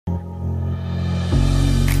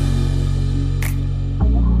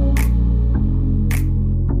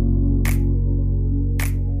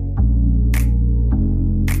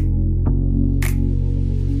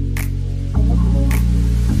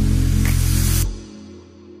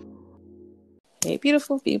Hey,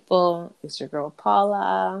 beautiful people. It's your girl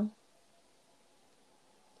Paula.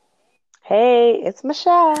 Hey, it's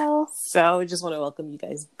Michelle. So, I just want to welcome you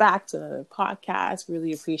guys back to another podcast.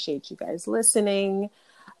 Really appreciate you guys listening.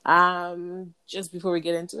 Just before we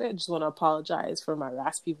get into it, I just want to apologize for my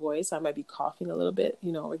raspy voice. I might be coughing a little bit.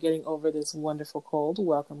 We're getting over this wonderful cold.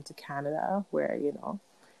 Welcome to Canada, where,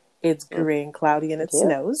 it's Mm, gray and cloudy and Thank it you.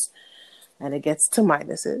 snows and it gets to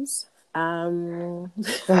minuses. Um,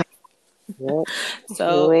 Yep, you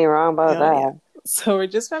so, ain't wrong about yeah. that. So we're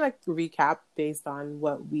just gonna recap based on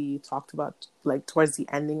what we talked about, like towards the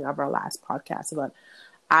ending of our last podcast about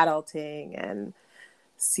adulting, and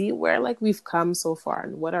see where like we've come so far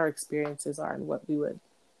and what our experiences are and what we would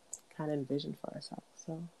kind of envision for ourselves.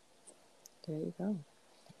 So there you go.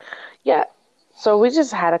 Yeah, so we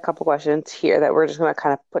just had a couple questions here that we're just going to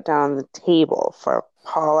kind of put down on the table for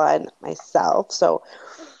Paula and myself. So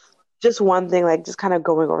just one thing, like just kind of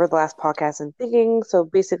going over the last podcast and thinking. So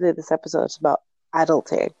basically, this episode is about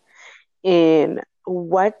adulting and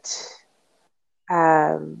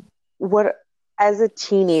um, what as a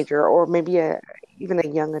teenager or maybe even a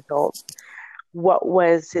young adult, what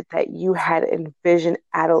was it that you had envisioned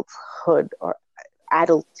adulthood or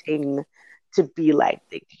adulting to be like?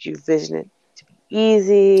 Like, did you vision it to be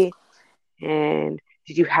easy? And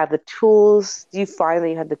did you have the tools? Do you find that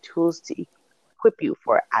you had the tools to equip you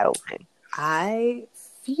for adulting? I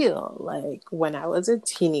feel like when I was a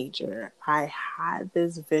teenager, I had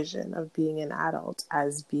this vision of being an adult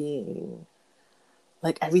as being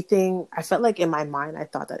like everything. I felt like in my mind, I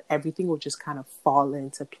thought that everything would just kind of fall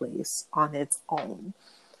into place on its own.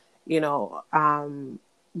 You know,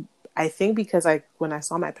 I think because when I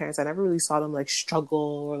saw my parents, I never really saw them like struggle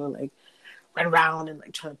or like run around and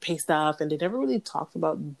like trying to pay stuff, and they never really talked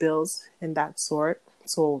about bills and that sort.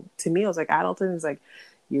 So to me, it was like adulting is like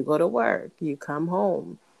you go to work, you come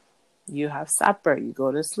home, you have supper, you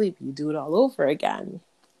go to sleep, you do it all over again.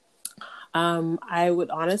 I would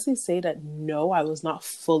honestly say that no, I was not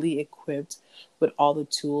fully equipped with all the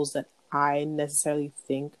tools that I necessarily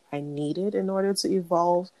think I needed in order to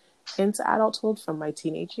evolve into adulthood from my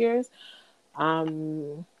teenage years.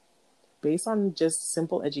 Um, Based on just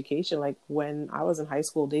simple education, like when I was in high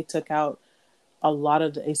school, they took out a lot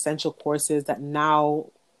of the essential courses that now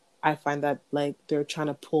I find that like they're trying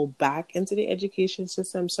to pull back into the education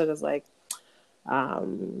system, such as like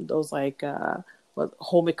those like what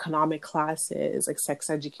home economic classes, like sex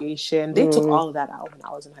education. They took Mm-hmm. all of that out when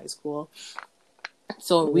I was in high school.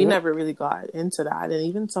 So we Mm-hmm. never really got into that. And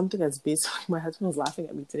even something as basic, my husband was laughing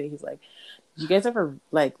at me today. He's like, "You guys ever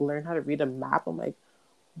like learn how to read a map?" I'm like,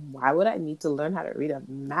 "Why would I need to learn how to read a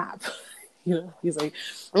map?" He's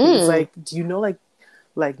Mm. like, "Do you know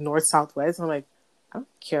like north, south, west?" I'm like, "I don't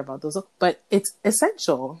care about those, but it's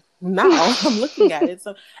essential." Now I'm looking at it.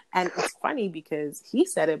 So, and it's funny because he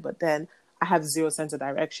said it, but then I have zero sense of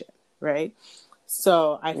direction, right?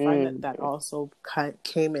 So I find that that Mm. also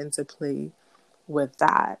came into play with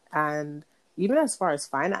that. And even as far as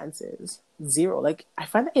finances, zero. Like I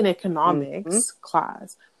find that in economics Mm-hmm.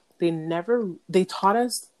 class, they taught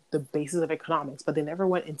us the basis of economics, but they never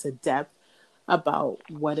went into depth about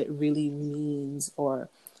what it really means or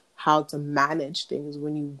how to manage things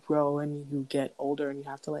when you grow and you get older and you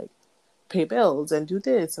have to like pay bills and do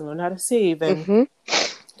this and learn how to save and Mm-hmm.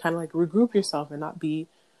 kind of like regroup yourself and not be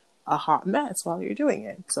a hot mess while you're doing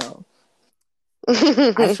it. So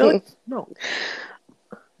I feel like no,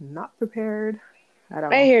 not prepared at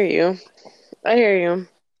I all. hear you. I hear you.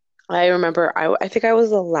 I remember I think I was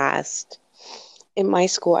the last in my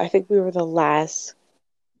school. I think we were the last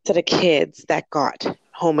set of kids that got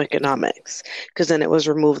home economics because then it was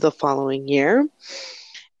removed the following year.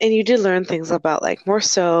 And you did learn things about like more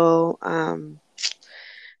so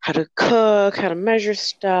how to cook, how to measure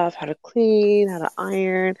stuff, how to clean, how to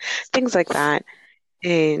iron, things like that.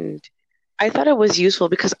 And I thought it was useful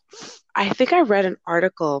because I think I read an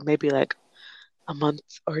article maybe like a month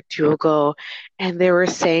or two ago, and they were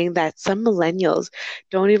saying that some millennials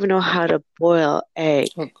don't even know how to boil egg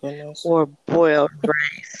Oh goodness. or boil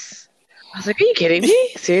rice. I was like, are you kidding me?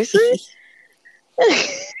 Seriously?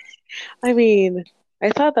 I mean, I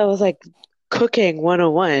thought that was like cooking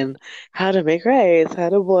 101, how to make rice, how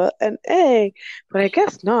to boil an egg, but I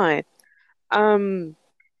guess not. Um,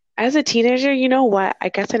 as a teenager, you know what? I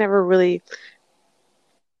guess I never really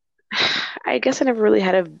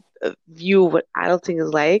had a view of what adulting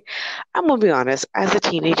is like. I'm gonna be honest, as a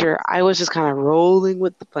teenager, I was just kind of rolling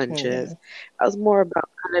with the Yeah. punches. I was more about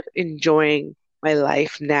kind of enjoying my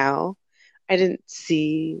life now. I didn't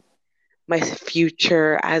see my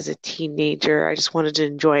future as a teenager. I just wanted to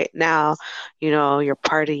enjoy it now. You know, you're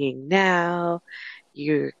partying now.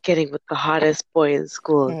 you're getting with the hottest boy in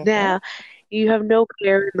school. Mm-hmm. Now you have no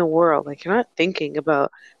care in the world. Like you're not thinking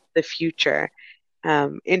about the future.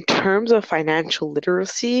 In terms of financial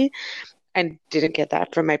literacy, I didn't get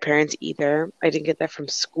that from my parents either. I didn't get that from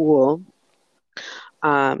school.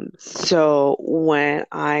 So when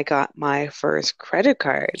I got my first credit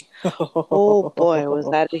card, oh boy, was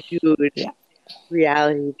that a huge Yeah.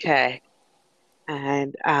 reality check.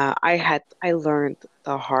 And I learned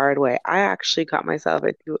the hard way. I actually got myself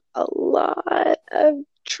into a lot of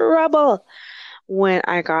trouble when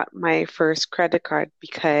I got my first credit card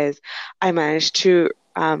because I managed to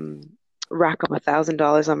rack up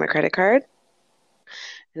 $1,000 on my credit card.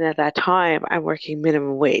 And at that time, I'm working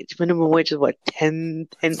minimum wage. Minimum wage is what,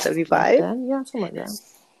 10.75? Yeah, something like that.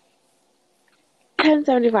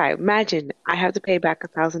 10.75. Imagine I have to pay back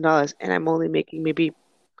 $1,000 and I'm only making maybe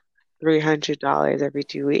 $300 every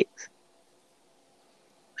 2 weeks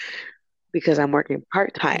because I'm working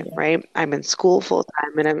part-time, Yeah. right? I'm in school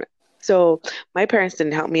full-time so my parents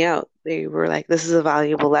didn't help me out. They were like, this is a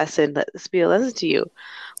valuable lesson. Let this be a lesson to you.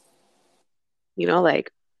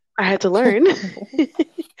 Like I had to learn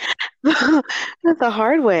the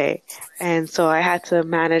hard way. And so I had to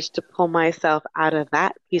manage to pull myself out of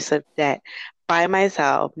that piece of debt by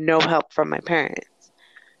myself, no help from my parents.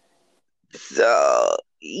 So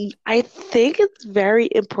I think it's very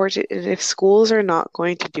important, and if schools are not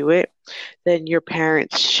going to do it, then your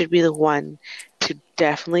parents should be the one to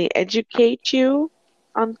definitely educate you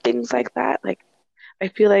on things like that. Like I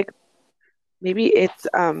feel like maybe it's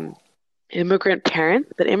immigrant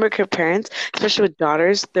parents, but immigrant parents, especially with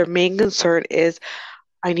daughters, their main concern is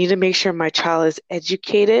I need to make sure my child is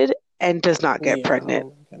educated and does not get Yeah. pregnant.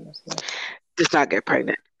 Oh my goodness. Yeah. Does not get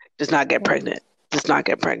pregnant. Does not get Yeah. pregnant. Does not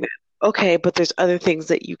get pregnant. Okay, but there's other things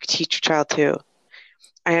that you could teach your child too.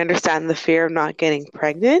 I understand the fear of not getting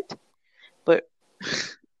pregnant, but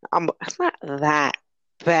it's not that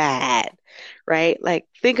bad, right? Like,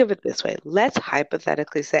 think of it this way. Let's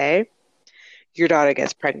hypothetically say your daughter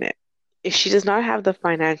gets pregnant. If she does not have the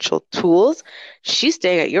financial tools, she's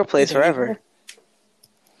staying at your place There you forever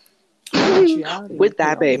go. Reality, with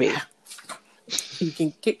that baby. yeah. You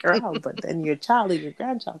can kick her out, but then your child or your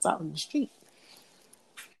grandchild's out on the street.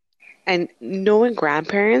 And knowing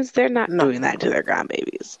grandparents, they're not No. doing that to their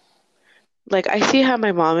grandbabies. Like, I see how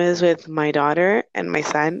my mom is with my daughter and my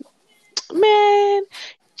son. Man,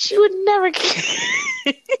 she would never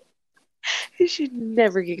she'd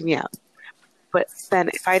never kick me out. But then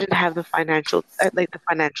if I didn't have the financial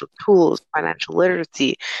tools, financial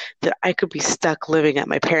literacy, that I could be stuck living at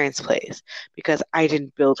my parents' place because I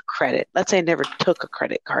didn't build credit. Let's say I never took a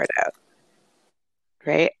credit card out,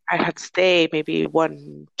 right? I had to stay maybe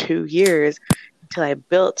 1-2 years until I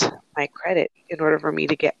built my credit in order for me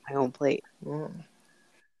to get my own place,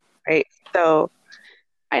 right? So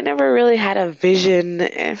I never really had a vision.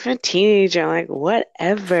 If a teenager, I'm like,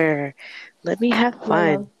 whatever, let me have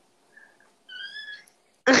fun.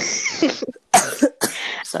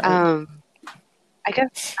 Sorry. I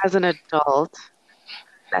guess as an adult,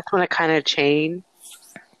 that's when it kind of changed.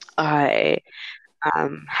 I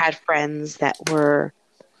had friends that were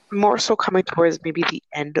more so coming towards maybe the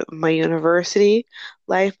end of my university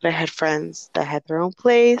life, but I had friends that had their own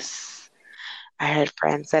place. I had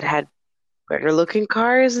friends that had better looking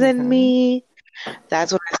cars than me.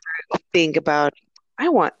 That's when I started to think about, I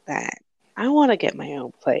want that. I want to get my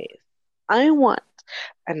own place. I want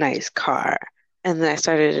a nice car. And then I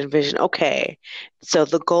started to envision, okay, so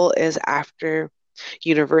the goal is after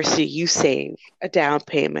university, you save a down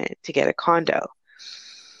payment to get a condo,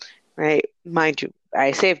 right? Mind you,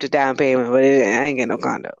 I saved a down payment, but I ain't get no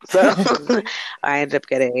condo. So I ended up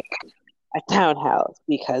getting a townhouse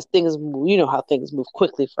because things, you know how things move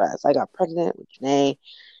quickly for us. I got pregnant with Janae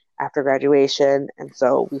after graduation, and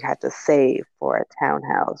so we had to save for a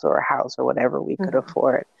townhouse or a house or whatever we could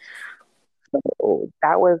afford. So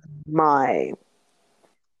that was my,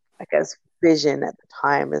 I guess, vision at the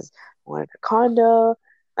time is I wanted a condo.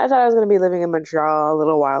 I thought I was going to be living in Montreal a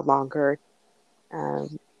little while longer,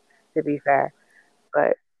 to be fair.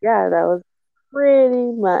 But yeah, that was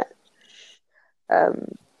pretty much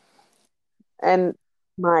and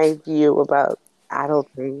my view about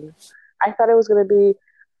adulting. I thought it was going to be,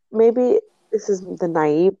 maybe this is the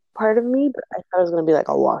naive part of me, but I thought it was going to be like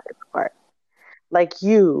a walk in the park. Like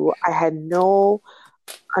you, I had no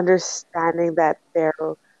understanding that there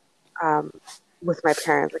with my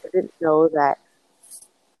parents. Like I didn't know that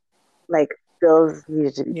like bills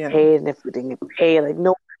needed to be paid, and if we didn't get paid, like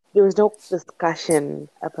no, there was no discussion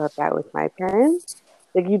about that with my parents.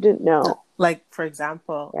 Like you didn't know. Like for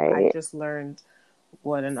example, right? I just learned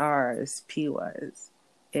what an RSP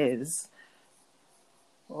is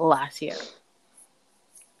last year.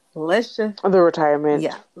 Let's just The retirement.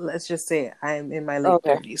 let's just say I am in my late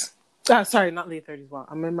Okay. 30s. Sorry, not late 30s. Well,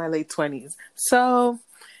 I'm in my late 20s. So,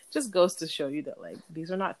 just goes to show you that like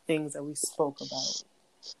these are not things that we spoke about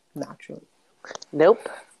naturally. Nope.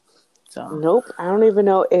 So, Nope. I don't even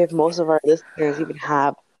know if most of our listeners even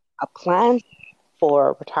have a plan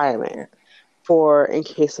for retirement, yeah. for in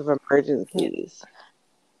case of emergencies,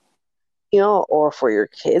 or for your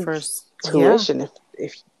kids' First, yeah, tuition.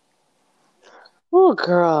 If oh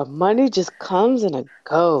girl, money just comes and it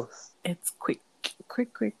goes. it's quick,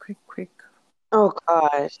 quick, quick, quick, quick. Oh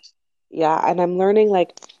gosh. Yeah, and I'm learning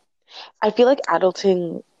like I feel like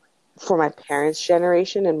adulting for my parents'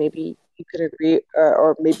 generation, and maybe you could agree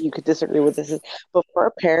or maybe you could disagree with this, but for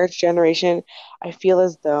our parents' generation, I feel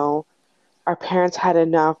as though our parents had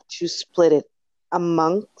enough to split it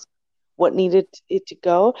amongst what needed it to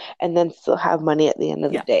go and then still have money at the end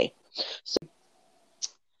of the Yeah, day.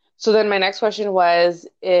 So then my next question was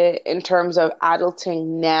in terms of adulting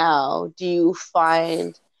now, do you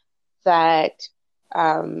find that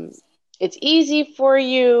um, it's easy for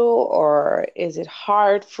you, or is it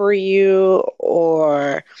hard for you,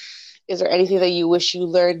 or is there anything that you wish you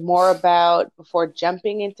learned more about before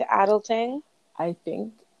jumping into adulting? I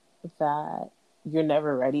think that you're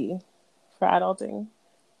never ready for adulting,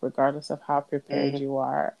 regardless of how prepared Mm, you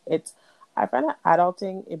are. I find that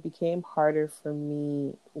adulting it became harder for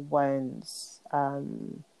me once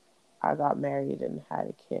I got married and had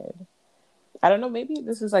a kid. I don't know, maybe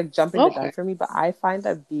this is like jumping the gun okay. for me, but I find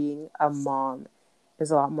that being a mom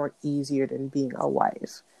is a lot more easier than being a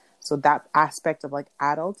wife. So that aspect of like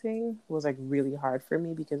adulting was like really hard for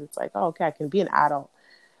me because it's like, oh, okay, I can be an adult.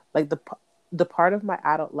 Like the part of my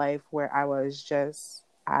adult life where I was just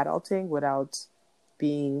adulting without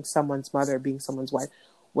being someone's mother, being someone's wife,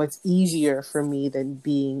 was easier for me than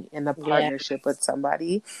being in a Yeah. partnership with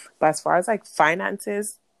somebody. But as far as like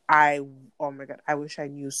finances, I oh my god, I wish I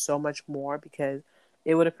knew so much more because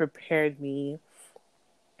it would have prepared me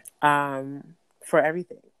for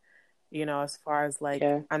everything. As far as like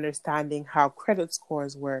Yeah. understanding how credit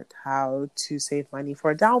scores work, how to save money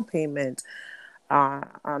for a down payment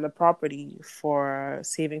on a property, for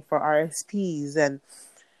saving for RSPs, and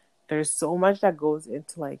there's so much that goes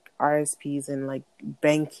into like RSPs and like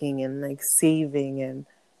banking and like saving, and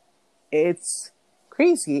it's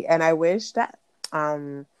crazy. And I wish that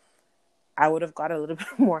I would have got a little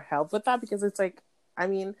bit more help with that because it's like, I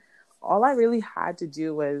mean, all I really had to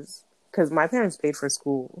do was because my parents paid for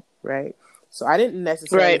school, right? So I didn't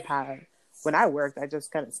necessarily Right. have, when I worked, I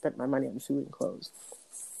just kind of spent my money on food and clothes,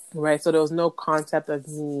 right? So there was no concept of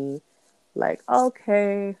me like,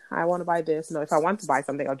 okay, I want to buy this. No, if I want to buy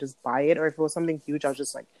something, I'll just buy it. Or if it was something huge, I'll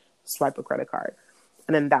just like swipe a credit card.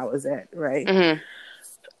 And then that was it, right?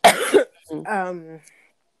 Mm-hmm. um,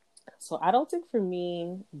 so adulting for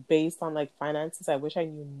me, based on like finances, I wish I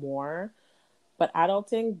knew more. But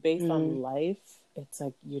adulting based Mm-hmm. on life, it's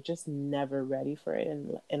like you're just never ready for it.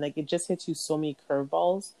 And like it just hits you so many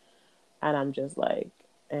curveballs. And I'm just like,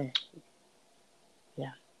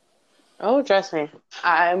 yeah. Oh, trust me.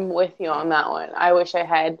 I'm with you on that one. I wish I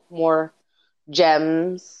had more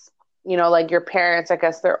gems. Like your parents, I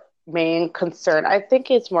guess their main concern, I think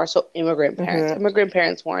it's more so immigrant parents. Mm-hmm. Immigrant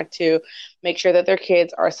parents want to make sure that their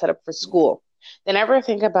kids are set up for school. They never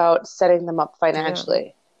think about setting them up Yeah.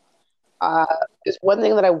 financially. Is one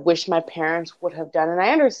thing that I wish my parents would have done. And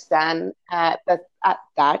I understand at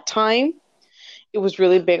that time, it was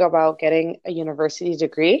really big about getting a university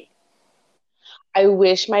degree. I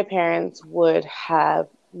wish my parents would have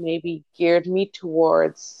maybe geared me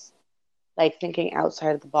towards like thinking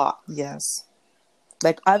outside of the box. Yes.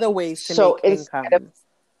 Like other ways to So make instead of income.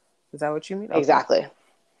 Is that what you mean? Okay. exactly.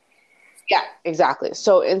 Yeah, exactly.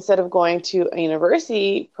 So instead of going to a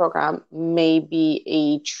university program, maybe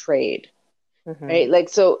a trade, Mm-hmm. right? Like,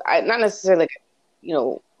 so not necessarily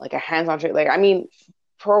like a hands-on trade. Like, I mean,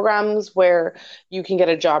 programs where you can get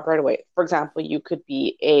a job right away. For example, you could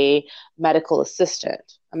be a medical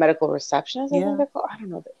assistant, a medical receptionist, I think Yeah. they're called. I don't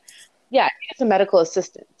know. Yeah, it's a medical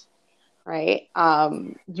assistant, right?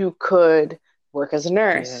 You could work as a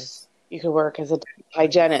nurse. Yes. You could work as a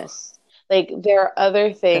hygienist. Like there are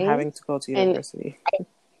other Than having things, to go to and university.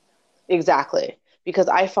 exactly because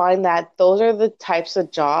I find that those are the types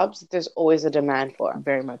of jobs that there's always a demand for.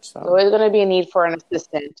 Very much There's so. always going to be a need for an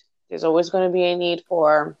assistant. There's always going to be a need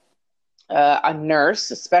for a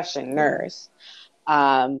nurse, especially Yeah. nurse,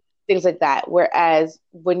 things like that. Whereas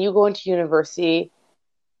when you go into university,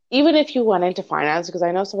 even if you went into finance, because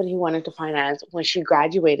I know somebody who went into finance, when she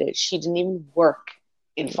graduated, she didn't even work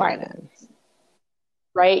in Yeah. finance,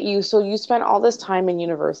 right? So you spent all this time in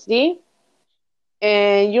university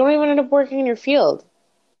and you don't even end up working in your field,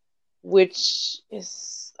 which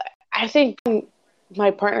is, I think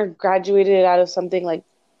my partner graduated out of something like,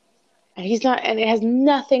 and he's not, and it has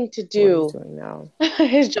nothing to What he's do, doing now.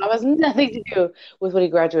 his job has nothing to do with what he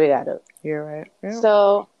graduated out of. You're right. Yeah.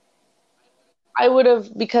 So I would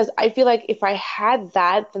have, because I feel like if I had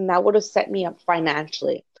that, then that would have set me up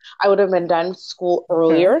financially. I would have been done school Okay.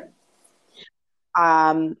 earlier.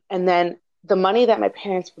 And then the money that my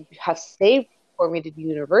parents would have saved for me to do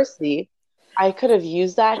university, I could have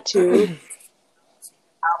used that to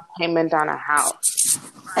payment on a house,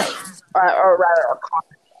 or rather a car,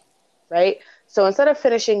 right? So instead of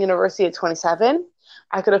finishing university at 27,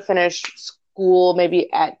 I could have finished school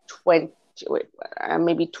maybe at 20,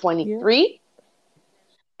 maybe Yeah. 23.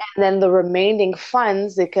 And then the remaining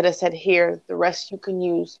funds, they could have said, here, the rest you can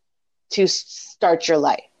use to start your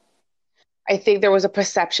life. I think there was a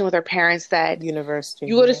perception with our parents that University.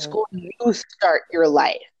 you go to Yeah. school, you start your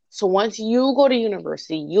life. So once you go to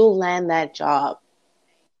university, you'll land that job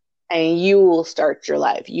and you will start your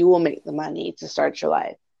life. You will make the money to start your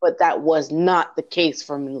life. But that was not the case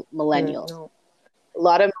for millennials. No. A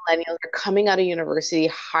lot of millennials are coming out of university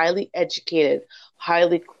highly educated,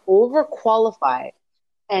 highly overqualified,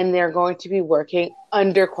 and they're going to be working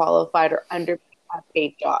underqualified or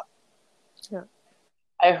underpaid jobs. Yeah.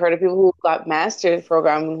 I heard of people who got master's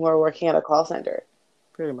program who are working at a call center.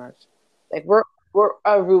 Pretty much. Like we're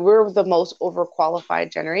the most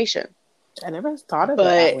overqualified generation. I never thought of it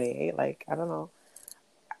that But way. Like, I don't know.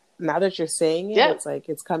 Now that you're saying it, yeah, it's like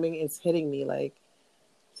it's coming, it's hitting me. Like,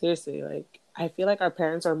 seriously, like I feel like our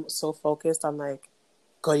parents are so focused on like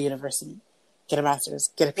go to university, get a master's,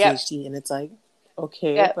 get a yeah, PhD, and it's like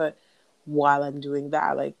okay, yeah, but while I'm doing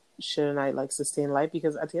that, like shouldn't I like sustain life?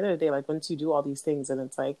 Because at the end of the day, like once you do all these things, and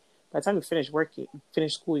it's like by the time you finish work,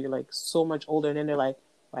 finish school, you're like so much older, and then they're like,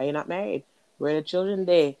 why are you not married? Where are the children?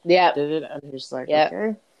 Day, yeah, and you're just like, yeah.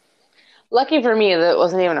 okay, Lucky for me, that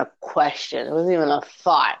wasn't even a question. It wasn't even a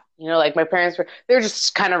thought. You know, like my parents they're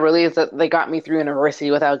just kind of relieved that they got me through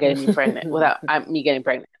university without getting me pregnant, without me getting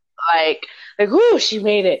pregnant. Like, whoo, she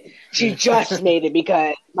made it. She just made it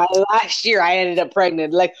because my last year I ended up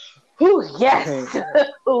pregnant. Like, whoo, yes,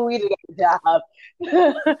 we did a job.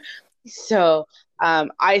 So,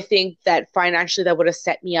 I think that financially that would have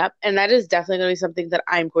set me up, and that is definitely going to be something that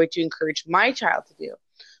I'm going to encourage my child to do.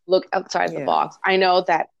 Look outside the yeah, box. I know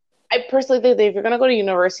that I personally think that if you're going to go to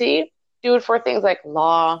university, do it for things like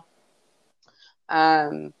law,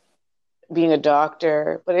 um, being a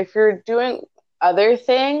doctor. But if you're doing other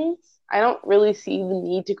things, I don't really see the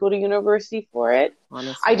need to go to university for it. I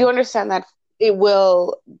do honestly. understand that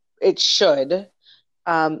it should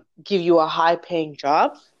give you a high paying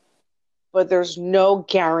job, but there's no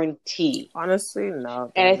guarantee. Honestly, no,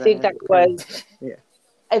 it And doesn't. Cause yeah,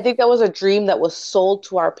 I think that was a dream that was sold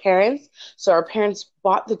to our parents. So our parents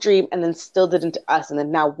bought the dream and then still it to us. And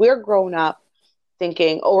then now we're grown up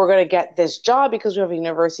thinking, oh, we're going to get this job because we have a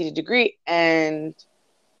university degree. And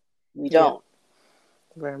we yeah, don't.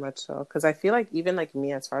 very much so. Because I feel like even like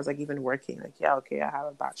me, as far as like even working, like yeah, okay, I have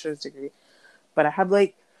a bachelor's degree, but I have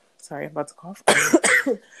like, sorry, I'm about to cough.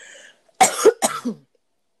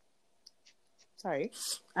 Sorry,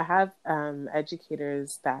 I have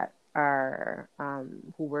educators that are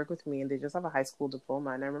who work with me, and they just have a high school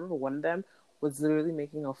diploma. And I remember one of them was literally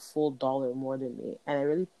making a full dollar more than me, and it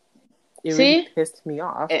really See? pissed me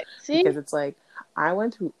off See? because it's like I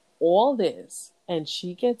went through all this, and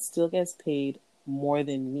she still gets paid more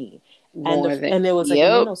than me. And More than, and it was like it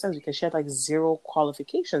made yep. no sense because she had like zero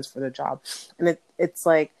qualifications for the job, and it's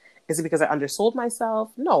like, is it because I undersold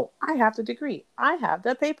myself? No, I have the degree, I have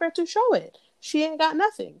the paper to show it. She ain't got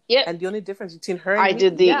nothing, Yep. and the only difference between her and me,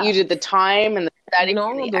 You did the time and the study and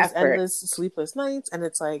no, the those effort. endless sleepless nights, and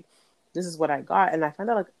it's like this is what I got, and I find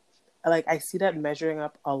out like I see that measuring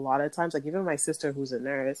up a lot of times. Like even my sister, who's a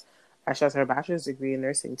nurse, she has her bachelor's degree in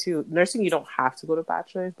nursing too. Nursing, you don't have to go to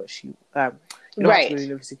bachelor's, but you don't have to go to Right.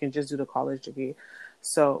 university. You can just do the college degree.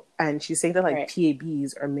 So, and she's saying that like Right.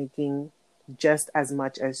 PABs are making just as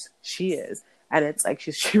much as she is, and it's like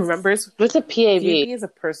she remembers What's a PAB? PAB is a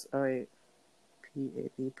PAB,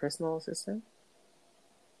 personal assistant.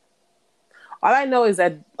 All I know is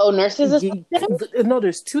that Oh, nurses assistant? no,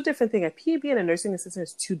 there's two different things. A PAB and a nursing assistant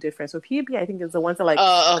is two different. So PAB, I think, is the ones that like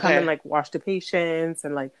Oh, come and okay. like wash the patients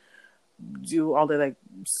and like do all the like,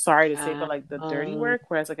 sorry to say, but like the dirty Um, work.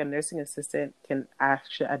 Whereas like a nursing assistant can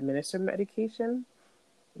actually administer medication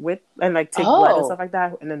with and like take blood and stuff oh, like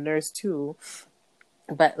that, and a nurse too.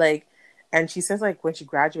 But like, and she says like when she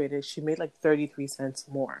graduated, she made like 33 cents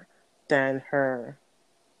more than her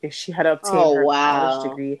if she had obtained oh, her college wow.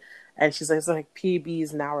 degree. And she's like, it's like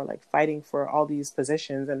PBs now are like fighting for all these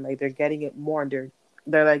positions, and like they're getting it more, and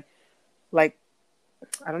they're like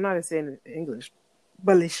I don't know how to say it in English,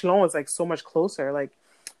 but l'échelon is like so much closer. Like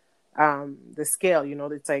the scale, you know,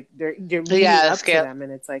 it's like they're meeting Yeah, the up to scale. them,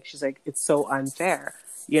 and it's like she's like, it's so unfair,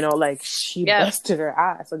 you know, like she Yep. busted her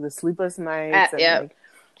ass, like the sleepless nights and Yep. like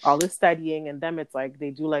all the studying, and them it's like they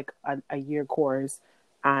do like a year course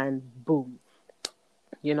and boom,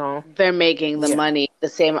 you know. They're making the Yeah. money the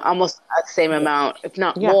same, almost the same Yeah. amount, if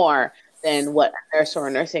not Yeah. more, than what a nurse or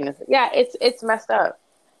nursing is. Yeah, it's messed up.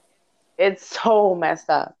 It's so messed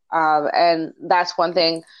up. And that's one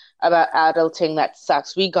thing about adulting that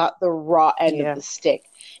sucks. We got the raw end of Yeah. the stick.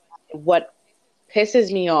 What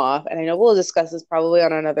pisses me off, and I know we'll discuss this probably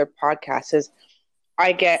on another podcast, is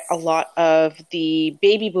I get a lot of the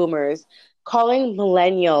baby boomers calling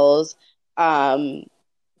millennials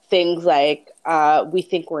things like we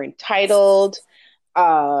think we're entitled,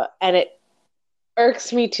 and it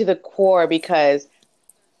irks me to the core because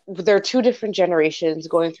they're two different generations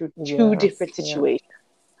going through two Yeah. different situations.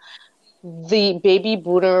 The baby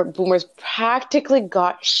boomers practically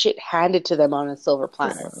got shit handed to them on a silver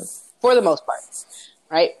platter, for the most part,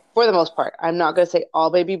 right? For the most part. I'm not going to say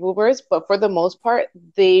all baby boomers, but for the most part,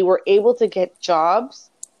 they were able to get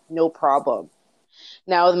jobs, no problem.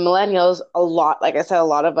 Now, the millennials, a lot, like I said, a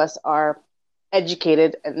lot of us are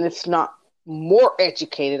educated, and if not more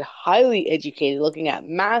educated, highly educated, looking at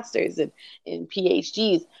masters and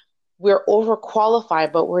PhDs. We're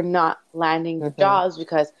overqualified, but we're not landing the jobs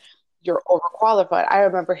because you're overqualified. I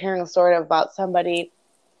remember hearing a story about somebody,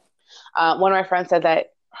 one of my friends said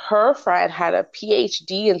that her friend had a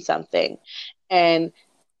PhD in something, and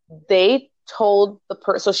they told the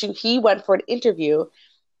person, so he went for an interview,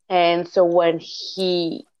 and so when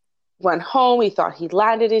he went home, he thought he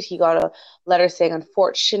landed it. He got a letter saying,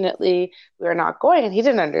 unfortunately, we're not going. And he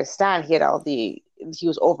didn't understand. He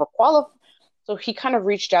was overqualified. So he kind of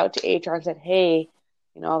reached out to HR and said, hey,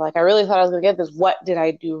 you know, like, I really thought I was going to get this. What did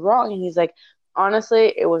I do wrong? And he's like,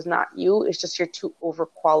 honestly, it was not you. It's just you're too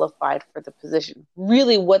overqualified for the position.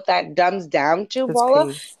 Really, what that comes down to,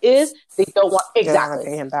 Paula, is they don't want, They don't want to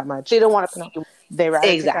pay him that much. They don't want to pay you. They rather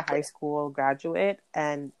take a high school graduate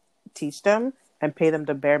and teach them and pay them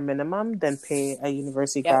the bare minimum than pay a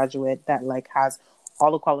university graduate that like has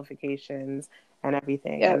all the qualifications and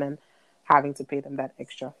everything, and then having to pay them that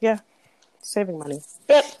extra. Yeah, saving money.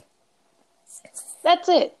 Yep. That's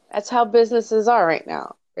it. That's how businesses are right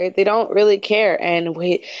now, right? They don't really care. And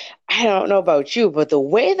I don't know about you, but the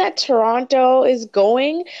way that Toronto is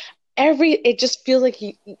going, it just feels like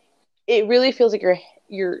it really feels like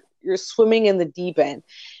you're swimming in the deep end,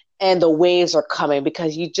 and the waves are coming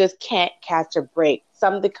because you just can't catch a break.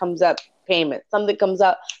 Something comes up, payment. Something comes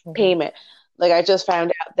up, payment. Like, I just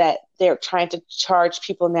found out that they're trying to charge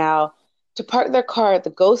people now to park their car at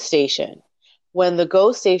the GO station when the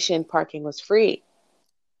GO station parking was free.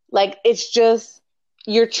 Like, it's just,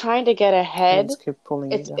 you're trying to get ahead. Keep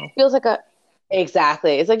pulling it feels like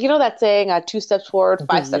exactly. It's like, you know that saying, 2 steps forward,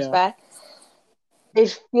 5 steps back?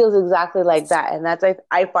 It feels exactly like that. And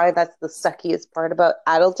I find that's the suckiest part about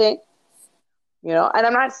adulting, you know, and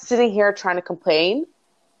I'm not sitting here trying to complain,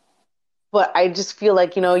 but I just feel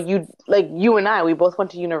like, you know, you and I, we both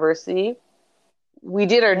went to university. We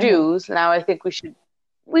did our dues. Now I think we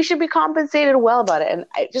should be compensated well about it. And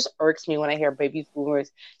it just irks me when I hear baby boomers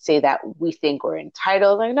say that we think we're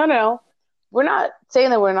entitled. Like, no, we're not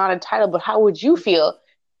saying that we're not entitled, but how would you feel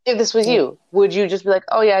if this was you? Would you just be like,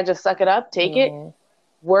 oh yeah, just suck it up, take it,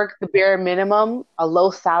 work the bare minimum, a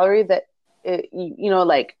low salary that, you know,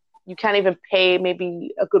 like you can't even pay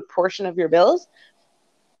maybe a good portion of your bills?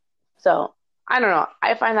 So I don't know.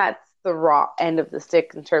 I find that's the raw end of the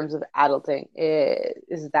stick in terms of adulting,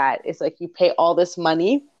 is that it's like you pay all this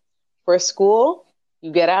money for school,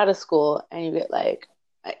 you get out of school, and you get like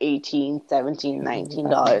 $18, $17,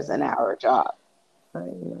 $19 an hour job. I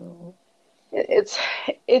know. It's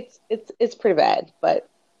pretty bad, but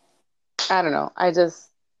I don't know.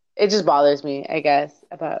 It just bothers me, I guess,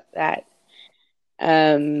 about that.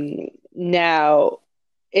 Now,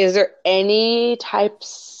 is there any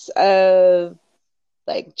types of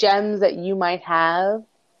like gems that you might have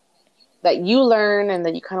that you learn and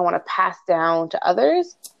that you kind of want to pass down to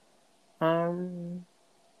others? From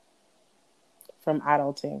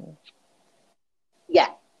adulting. Yeah.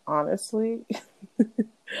 Honestly,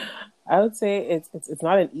 I would say it's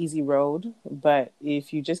not an easy road, but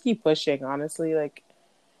if you just keep pushing, honestly, like,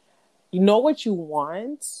 you know what you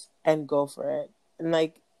want and go for it. And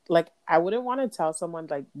like I wouldn't want to tell someone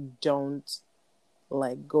like don't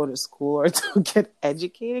like go to school or to get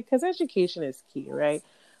educated, because education is key, right?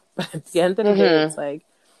 But at the end of the day, it's like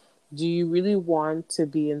Do you really want to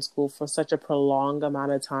be in school for such a prolonged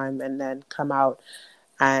amount of time and then come out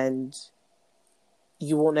and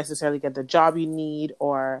you won't necessarily get the job you need?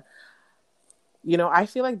 Or, I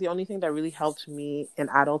feel like the only thing that really helped me in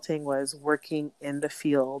adulting was working in the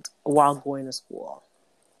field while going to school.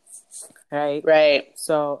 Right? Right.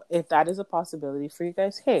 So if that is a possibility for you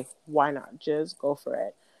guys, hey, why not? Just go for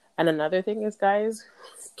it. And another thing is, guys,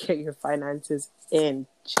 get your finances in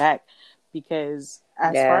check. Because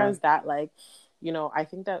as far Yeah. as that, like, I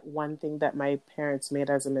think that one thing that my parents made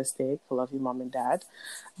as a mistake, I love you, mom and dad,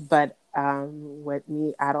 but with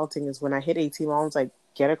me adulting is when I hit 18, mom was like,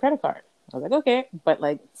 get a credit card. I was like, okay. But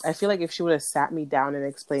like, I feel like if she would have sat me down and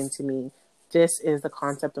explained to me, this is the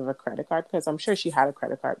concept of a credit card, because I'm sure she had a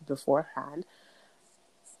credit card beforehand,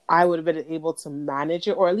 I would have been able to manage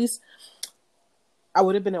it, or at least I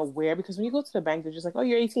would have been aware, because when you go to the bank, they're just like, oh,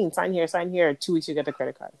 you're 18, sign here, sign here. 2 weeks, you get the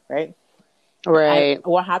credit card, right? Right.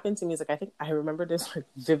 What happened to me is, like, I think I remember this like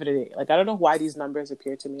vividly. Like, I don't know why these numbers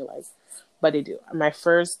appear to me, like, but they do. My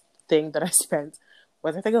first thing that I spent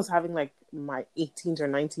was, I think I was having like my 18th or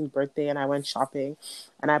 19th birthday, and I went shopping,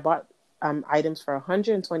 and I bought items for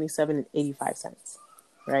 127.85,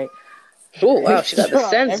 right? Oh, wow. She got the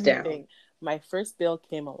cents down. Everything. My first bill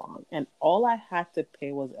came along, and all I had to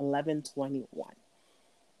pay was $11.21.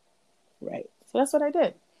 Right. So that's what I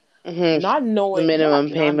did. Mm-hmm. Not knowing the minimum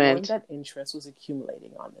not payment. knowing that interest was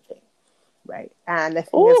accumulating on the thing. Right. And the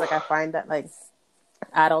thing is, like, I find that, like,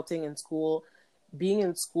 adulting in school, being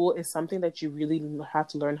in school is something that you really have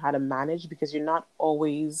to learn how to manage, because you're not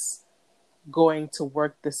always going to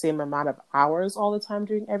work the same amount of hours all the time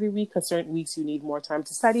during every week, because certain weeks you need more time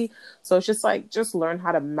to study. So it's just like, just learn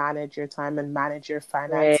how to manage your time and manage your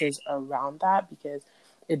finances around that, because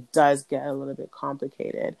it does get a little bit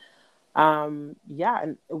complicated. Yeah,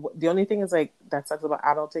 and the only thing is, like, that sucks about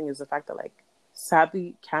adulting is the fact that, like,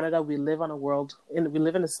 sadly, Canada, we live in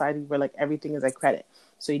a society where, like, everything is like credit.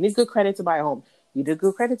 So you need good credit to buy a home. You need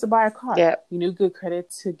good credit to buy a car. Yep. You need good credit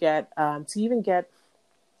to get to even get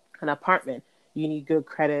an apartment. You need good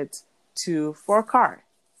credit for a car.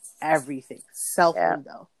 Everything. Cell phone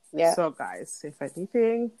bill. Yeah. So guys, if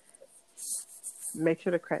anything, make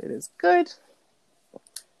sure the credit is good.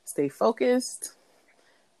 Stay focused.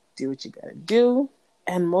 Do what you gotta do.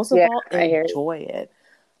 And most of all, enjoy it.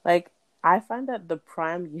 Like, I find that the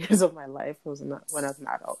prime years of my life was when I was an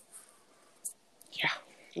adult. Yeah.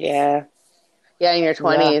 Yeah. Yeah, in your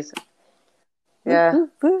 20s. Yeah.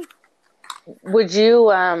 Would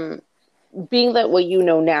you, being that what you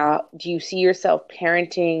know now, do you see yourself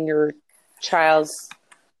parenting your child,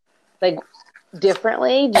 like,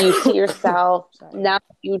 differently? Do you see yourself, now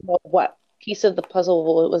that you know what piece of the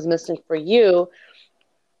puzzle was missing for you,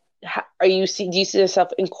 do you see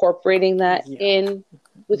yourself incorporating that in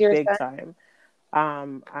with your big son?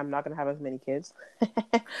 time? I'm not gonna have as many kids.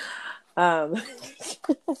 I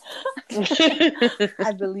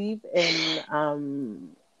believe in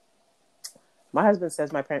my husband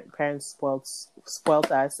says my parents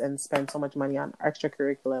spoiled us and spent so much money on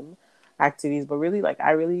extracurriculum activities, but really, like,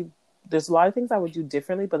 there's a lot of things I would do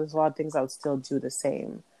differently, but there's a lot of things I would still do the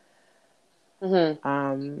same.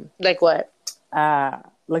 Mm-hmm. Like what?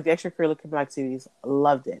 Like the extracurricular activities,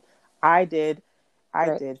 loved it. I did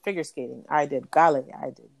figure skating, I did ballet,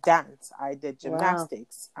 I did dance, I did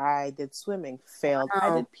gymnastics, I did swimming, failed.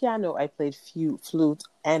 I did piano, I played flute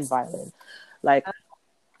and violin, like,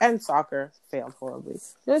 and soccer, failed horribly.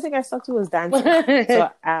 The only thing I stuck to was dancing. So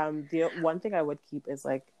the one thing I would keep is,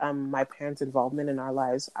 like, my parents' involvement in our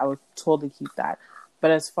lives. I would totally keep that.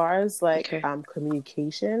 But as far as, like,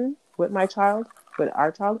 communication with our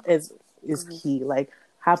child is key. Like,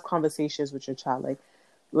 have conversations with your child.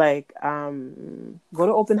 Like go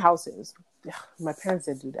to open houses. My parents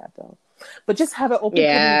didn't do that though. But just have an open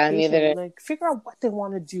communication. Like, figure out what they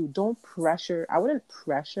want to do. Don't pressure. I wouldn't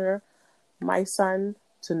pressure my son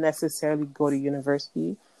to necessarily go to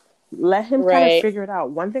university. Let him kind of figure it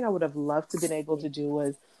out. One thing I would have loved to been able to do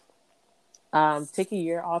was take a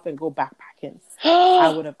year off and go backpacking.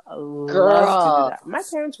 I would have loved to do that. My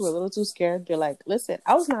parents were a little too scared. They're like, listen,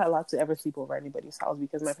 I was not allowed to ever sleep over at anybody's house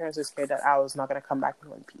because my parents were scared that I was not going to come back in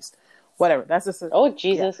one piece. Whatever. That's just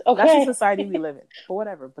Jesus. Okay. That's the society we live in. But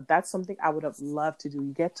whatever. But that's something I would have loved to do.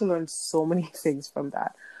 You get to learn so many things from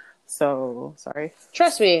that. So, sorry.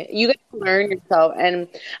 Trust me, you get to learn yourself. And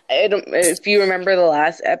if you remember the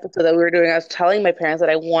last episode that we were doing, I was telling my parents that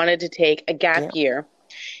I wanted to take a gap year.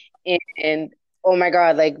 And oh my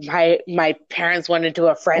God, like my parents went into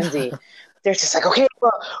a frenzy. They're just like, okay,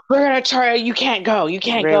 well, we're gonna try. You can't go.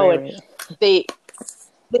 And they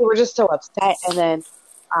were just so upset. And then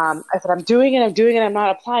I said, I'm doing it, I'm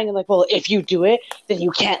not applying. And like, well, if you do it, then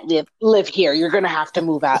you can't live here. You're gonna have to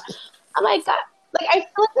move out. I'm like, God, like I feel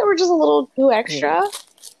like they were just a little too Yeah. extra.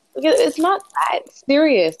 Like it's not that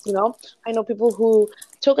serious, you know. I know people who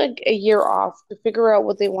took a year off to figure out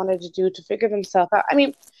what they wanted to do, to figure themselves out. I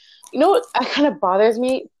mean, you know what kind of bothers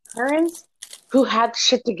me? Parents who had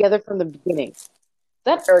shit together from the beginning.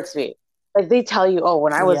 That irks me. Like they tell you, oh,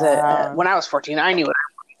 Yeah. when I was 14, I knew what I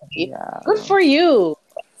wanted to be. Yeah. Good for you.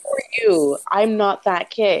 Good for you. I'm not that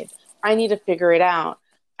kid. I need to figure it out.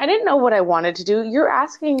 I didn't know what I wanted to do. You're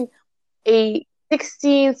asking a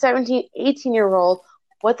 16, 17, 18-year-old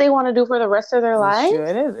what they want to do for the rest of their It's lives. true.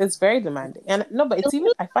 It is. It's very demanding. And no, but it's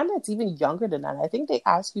even, I find that it's even younger than that. I think they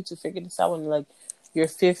ask you to figure this out when like you're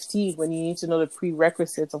 15, when you need to know the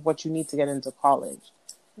prerequisites of what you need to get into college.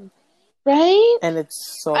 Right? And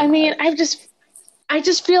it's so I mean, much. I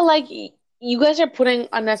just feel like you guys are putting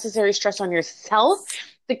unnecessary stress on yourself,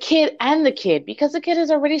 the kid, because the kid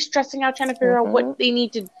is already stressing out trying to figure out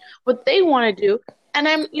Mm-hmm. what they want to do.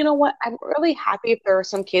 And you know what? I'm really happy if there are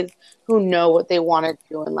some kids who know what they want to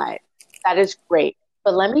do in life. That is great.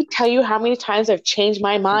 But let me tell you how many times I've changed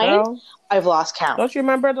my mind. Girl, I've lost count. don't you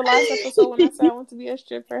remember the last episode when I said I want to be a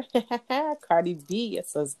stripper? Cardi B,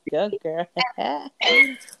 it's a good girl.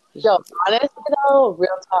 Yo, honestly though, real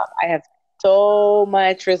talk, I have so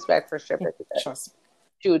much respect for strippers. Trust me.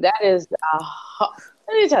 Dude, that is.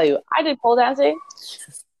 Let me tell you, I did pole dancing.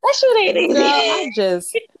 That shit ain't easy. Girl, I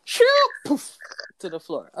just poof to the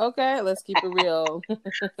floor. Okay, let's keep it real.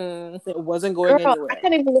 It wasn't going Girl, anywhere. I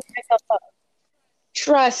can't even look myself up.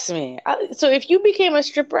 Trust me. So if you became a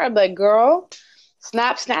stripper, I'm like, girl,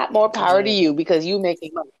 snap, more power to you because you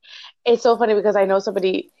making money. It's so funny because I know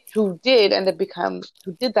somebody who did end up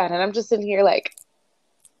who did that, and I'm just sitting here like,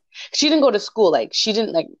 she didn't go to school, like she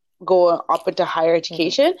didn't like go up into higher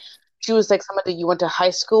education. She was like somebody you went to high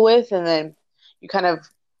school with, and then you kind of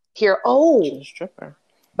hear, oh, She's a stripper.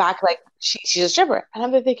 back like she's a stripper, and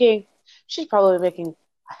I'm thinking she's probably making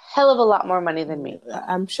a hell of a lot more money than me.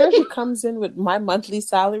 I'm sure she comes in with my monthly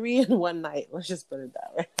salary in one night. Let's just put it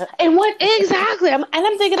that way. And what exactly?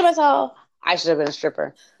 I'm thinking to myself, I should have been a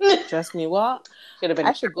stripper. Trust me. Well,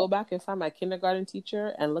 I should go back and find my kindergarten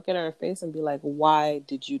teacher and look at her face and be like, "Why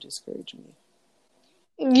did you discourage me?"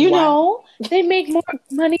 You know, they make more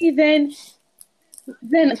money than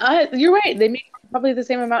us. You're right. They make probably the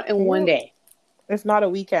same amount in one day. If not a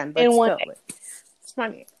weekend, but in still, one day. It's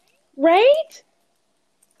money. Right?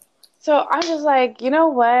 So I'm just like, you know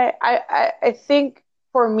what? I think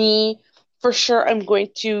for me, for sure, I'm going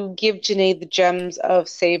to give Janae the gems of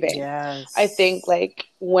saving. Yes. I think like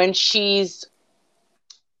when she's,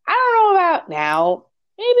 I don't know about now,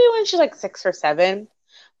 maybe when she's like 6 or 7,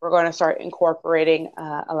 we're going to start incorporating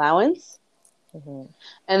allowance. Mm-hmm.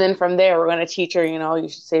 And then from there, we're going to teach her, you know, you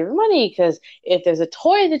should save your money because if there's a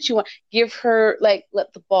toy that you want, give her, like,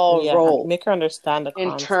 let the ball roll. Make her understand the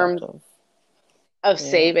concept in terms of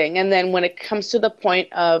saving. And then when it comes to the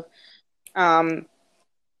point of,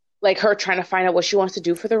 like, her trying to find out what she wants to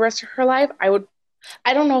do for the rest of her life,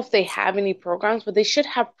 I don't know if they have any programs, but they should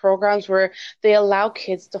have programs where they allow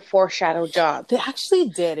kids to foreshadow jobs. They actually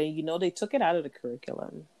did. And, you know, they took it out of the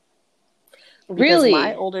curriculum. Because really?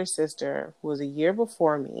 My older sister, who was a year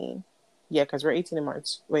before me, because we're 18 in March.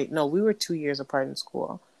 Wait, no, we were 2 years apart in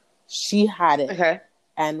school. She had it. Okay.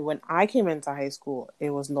 And when I came into high school,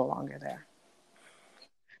 it was no longer there.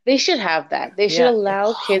 They should have that. They should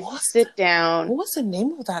allow kids to sit down. What was the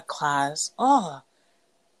name of that class? Oh.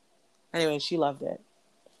 Anyway, she loved it.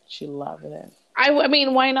 She loved it. I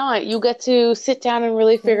mean, why not? You get to sit down and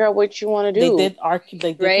really figure out what you want to do. They did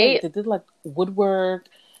they did like woodwork.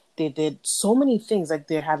 They did so many things. Like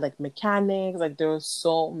they had like mechanics. Like there was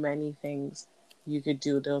so many things you could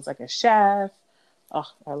do. There was like a chef. Oh,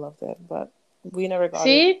 I loved it, but we never got it.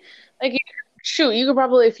 See, like shoot, you could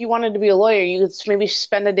probably, if you wanted to be a lawyer, you could maybe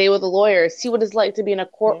spend a day with a lawyer, see what it's like to be in a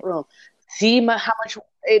courtroom, see how much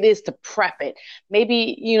it is to prep it.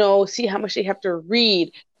 Maybe, you know, see how much they have to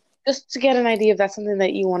read, just to get an idea if that's something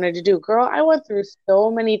that you wanted to do. Girl, I went through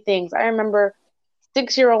so many things. I remember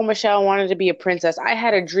 6-year-old Michelle wanted to be a princess. I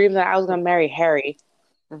had a dream that I was going to marry Harry.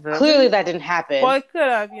 Really? Clearly that didn't happen. Well, it could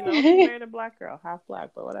have, you know. He married a black girl, half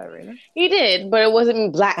black, but whatever, you know. He did, but it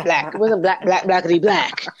wasn't black. It wasn't blackity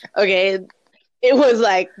black. Okay? It was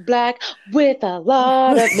like black with a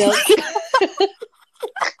lot of milk.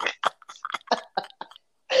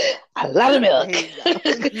 A lot of milk.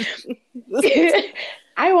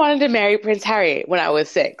 I wanted to marry Prince Harry when I was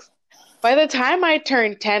 6. By the time I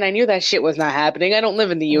turned 10, I knew that shit was not happening. I don't live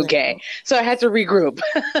in the UK. So I had to regroup.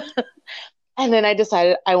 And then I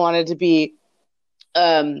decided I wanted to be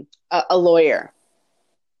a lawyer.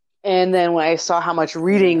 And then when I saw how much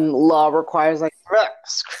reading law requires, like,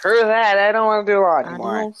 screw that, I don't want to do law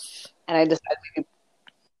anymore. Adios. And I decided,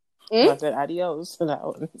 I said adios to that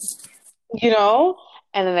one. you know,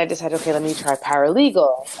 and then I decided, okay, let me try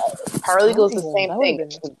paralegal. Paralegal is the Oh, same that would have thing, been.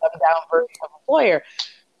 just a dumbed down version of a lawyer.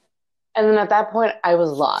 And then at that point, I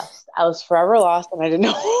was lost. I was forever lost, and I didn't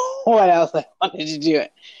know what else I wanted to do.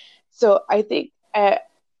 So I think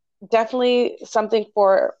definitely something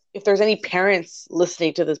for if there's any parents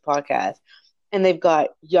listening to this podcast and they've got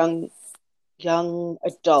young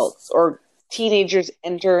adults or teenagers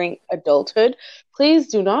entering adulthood, please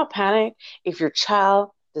do not panic if your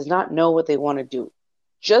child does not know what they want to do.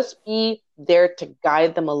 Just be there to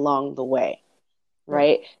guide them along the way,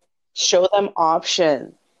 right? Yeah. Show them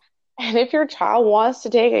options. And if your child wants to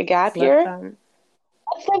take a gap year,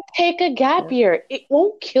 let them take a gap year. It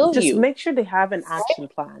won't kill you. Just make sure they have an action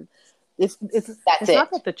plan. It's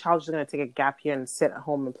not that the child's just going to take a gap year and sit at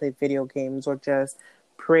home and play video games or just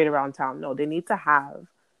parade around town. No, they need to have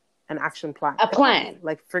an action plan. A plan.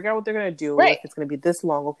 Like, figure out what they're going to do. Right. If it's going to be this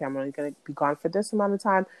long, okay, I'm only going to be gone for this amount of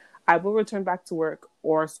time. I will return back to work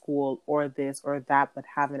or school or this or that, but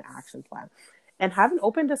have an action plan. And have an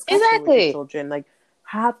open discussion with your children. Like,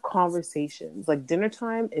 have conversations. Like, dinner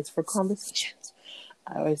time is for conversations.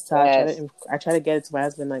 I always tell, I try to get it to my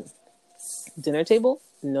husband, like, dinner table,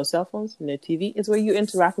 no cell phones, no TV. It's where you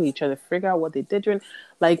interact with each other, figure out what they did during.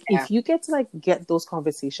 Like, if you get to, like, get those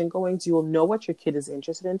conversation going, you will know what your kid is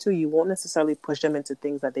interested into. You won't necessarily push them into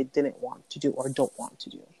things that they didn't want to do or don't want to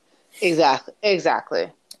do.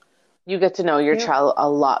 Exactly. You get to know your child a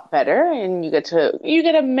lot better, and you get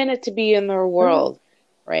a minute to be in their world,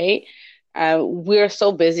 right? We're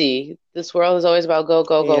so busy. This world is always about go,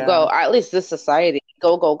 go, go, go. Or at least this society,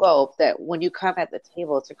 go, go, go. That when you come at the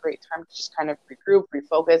table, it's a great time to just kind of regroup,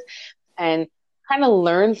 refocus, and kind of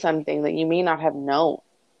learn something that you may not have known,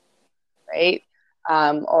 right?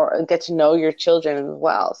 Or get to know your children as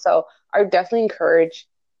well. So I would definitely encourage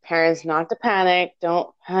parents not to panic. Don't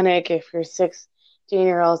panic if your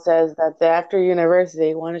 16-year-old says that after university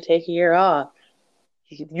you want to take a year off.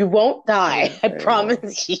 You won't die. I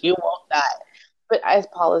promise you won't die. But as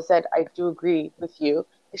Paula said, I do agree with you.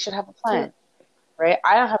 They should have a plan, right?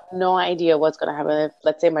 I don't have no idea what's going to happen if,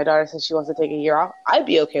 let's say, my daughter says she wants to take a year off. I'd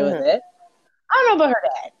be okay with it. I don't know about her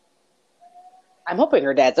dad. I'm hoping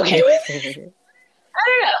her dad's okay with it.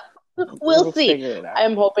 I don't know. We'll see.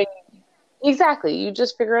 I'm hoping. Exactly. You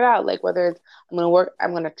just figure it out. Like, whether it's I'm going to work,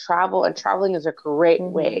 I'm going to travel, and traveling is a great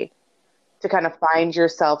way to kind of find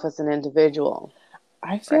yourself as an individual.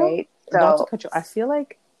 I feel, not to cut you, I feel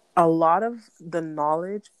like a lot of the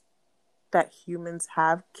knowledge that humans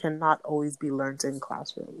have cannot always be learned in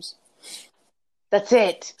classrooms. That's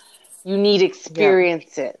it. You need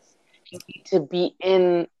experiences. Yeah. You need to be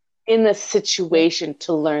in the situation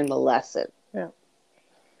to learn the lesson. Yeah.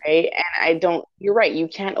 Right? And you're right, you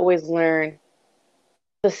can't always learn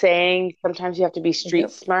the saying, sometimes you have to be street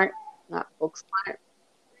smart, not book smart.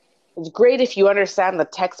 It's great if you understand the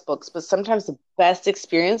textbooks, but sometimes the best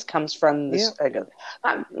experience comes from the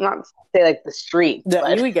not say like the street,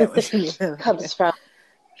 but we get what you mean. Comes from.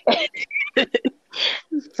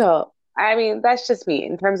 So, I mean, that's just me.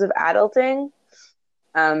 In terms of adulting,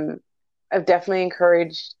 I've definitely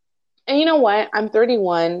encouraged, and you know what? I'm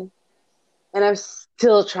 31, and I'm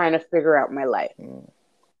still trying to figure out my life.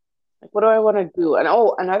 Like, what do I want to do? And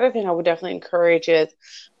another thing I would definitely encourage is,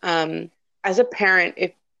 as a parent,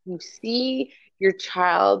 if you see your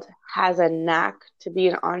child has a knack to be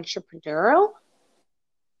an entrepreneurial,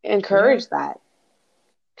 encourage that.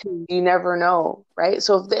 You never know, right?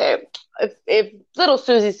 So if little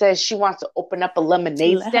Susie says she wants to open up a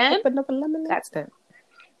lemonade stand, that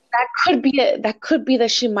could be that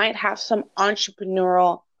she might have some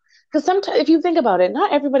entrepreneurial. Because sometimes, if you think about it,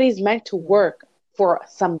 not everybody's meant to work for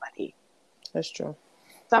somebody. That's true.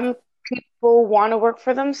 Some people want to work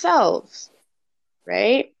for themselves.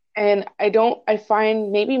 Right? And I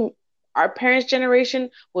find maybe our parents'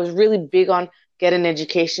 generation was really big on get an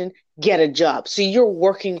education, get a job. So you're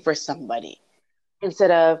working for somebody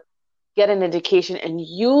instead of get an education and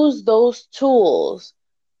use those tools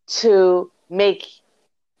to make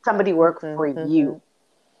somebody work for you.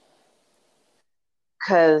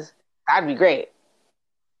 Because that'd be great.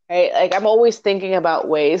 Right? Like, I'm always thinking about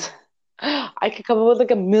ways I could come up with like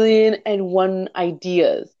 1,000,001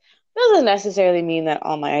 ideas. Doesn't necessarily mean that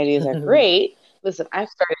all my ideas are great. Listen, I've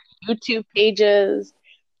started YouTube pages.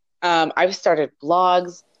 I've started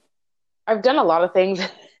blogs. I've done a lot of things.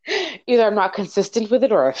 Either I'm not consistent with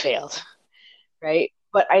it or I failed. Right?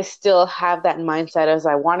 But I still have that mindset as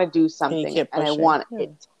I want to do something and I want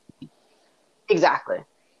it. Exactly.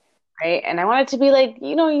 right? And I want it to be like,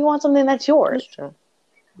 you want something that's That's yours. true.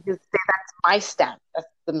 You can say that's my stamp. That's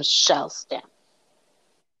the Michelle stamp.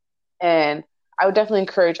 And I would definitely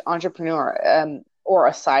encourage entrepreneur or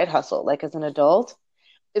a side hustle. Like as an adult,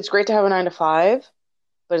 it's great to have a 9 to 5,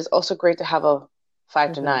 but it's also great to have a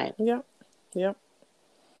 5 to 9. Yep. Yep.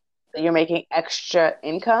 So you're making extra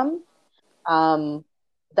income. Um,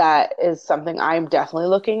 that is something I'm definitely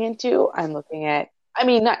looking into. I'm looking at, I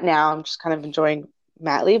mean, not now, I'm just kind of enjoying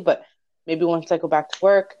mat leave, but maybe once I go back to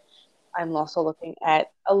work, I'm also looking at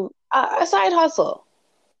a side hustle.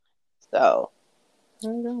 So,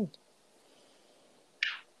 There you go.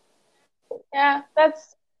 yeah,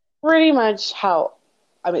 that's pretty much how,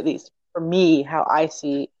 I mean, at least for me, how I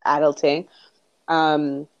see adulting.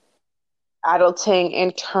 Um, Adulting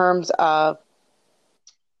in terms of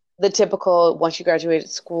the typical once you graduate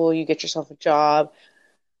school, you get yourself a job.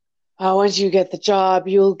 Once you get the job,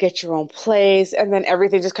 you'll get your own place, and then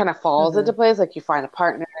everything just kind of falls into place. Like you find a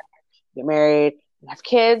partner, get married, and have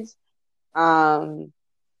kids. Um,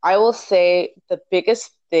 I will say the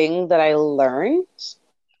biggest thing that I learned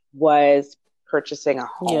was purchasing a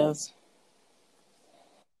home. Yes.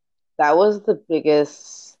 That was the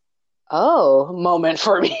biggest moment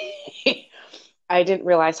for me. I didn't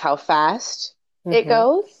realize how fast it Mm-hmm.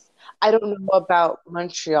 goes. I don't know about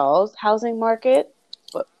Montreal's housing market,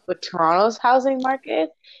 but Toronto's housing market,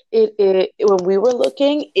 it when we were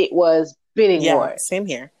looking, it was bidding Yeah, wars. same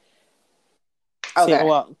here. Okay.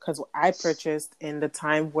 Well, because I purchased in the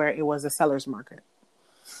time where it was a seller's market.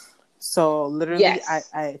 So literally, Yes.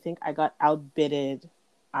 I think I got outbidded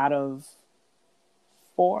out of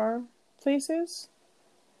 4 places.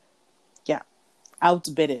 Yeah,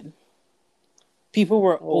 outbidded. People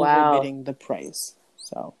were Wow. overbidding the price.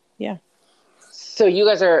 So yeah, So you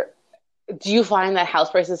guys do you find that house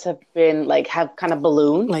prices have kind of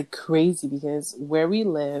ballooned? like crazy because where we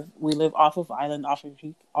live off of island, off of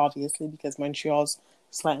Reef, obviously because Montreal's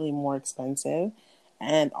slightly more expensive,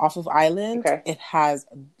 and off of island Okay. it has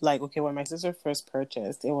like okay when my sister first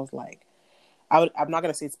purchased it was like I'm not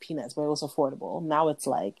gonna say it's peanuts but it was affordable. Now it's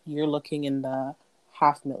like you're looking in the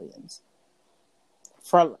half millions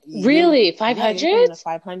for Really? you're looking in 500? the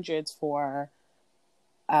 500s for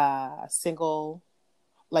a single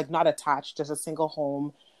like not attached just a single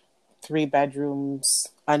home 3 bedrooms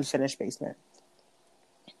unfinished basement.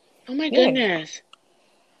 Oh my Yeah. goodness.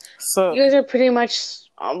 So You guys are pretty much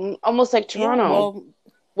almost like yeah, Toronto. well,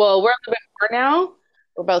 Well, we're a little bit more now.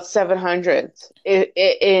 We're about 700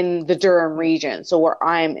 in the Durham region. So where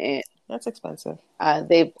I'm in, that's expensive.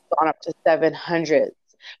 they've gone up to 700.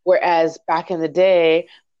 Whereas back in the day,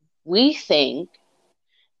 we think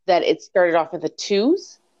that it started off in the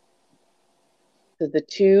twos, so the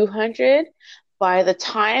 200. By the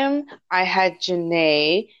time I had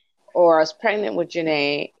Janae, or I was pregnant with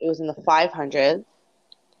Janae, it was in the 500s.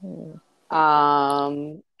 Hmm.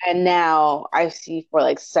 And now I see for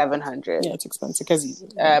like 700. Yeah, it's expensive because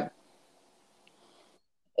Uh,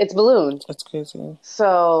 it's ballooned. that's crazy.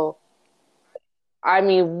 So, I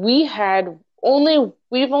mean, we've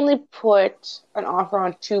only put an offer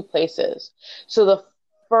on 2 places. So the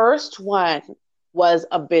first one was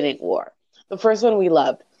a bidding war. The first one we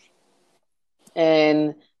loved.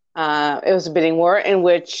 And it was a bidding war in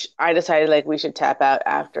which I decided like we should tap out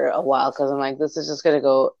after a while because I'm like, this is just gonna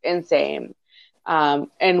go insane.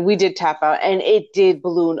 And we did tap out, and it did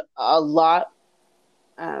balloon a lot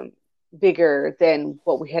bigger than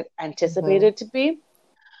what we had Mm-hmm. anticipated to be.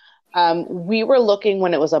 We were looking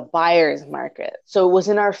when it was a buyer's market, so it was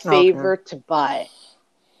in our Okay. favor to buy.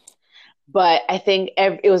 But I think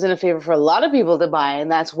it was in a favor for a lot of people to buy,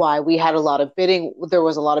 and that's why we had a lot of bidding. There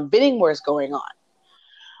was a lot of bidding wars going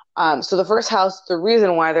on. So the first house, the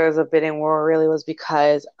reason why there was a bidding war really was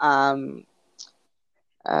because uh,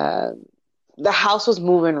 the house was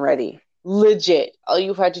move-in ready. Legit. All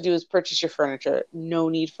you had to do is purchase your furniture. No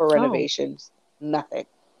need for Oh. renovations. Nothing.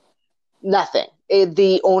 Nothing.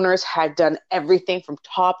 The owners had done everything from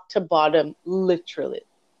top to bottom, literally.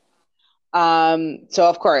 So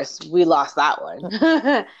of course we lost that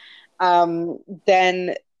one.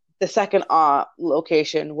 Then the second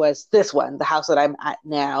location was this one, the house that I'm at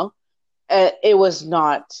now. It was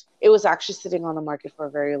not. It was actually sitting on the market for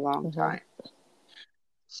a very long Mm-hmm. time.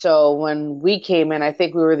 So when we came in, I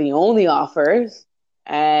think we were the only offers,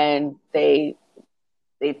 and they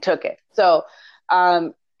took it. So,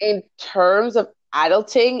 in terms of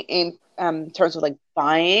adulting, in terms of like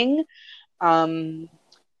buying, um,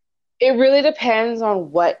 it really depends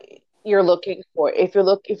on what you're looking for. If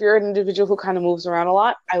you're an individual who kind of moves around a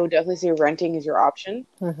lot, I would definitely say renting is your option.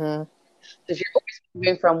 Mm-hmm. So if you're always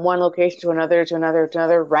moving from one location to another to another to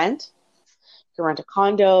another, rent. can rent a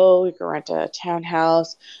condo, you can rent a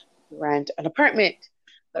townhouse, you can rent an apartment.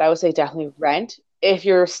 But I would say definitely rent. If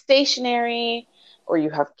you're stationary or you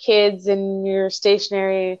have kids and you're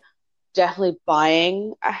stationary, definitely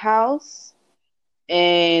buying a house.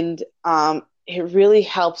 And it really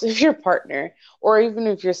helps if your partner or even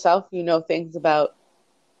if yourself, you know things about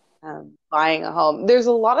buying a home. There's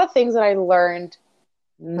a lot of things that I learned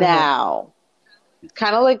Mm-hmm. now. It's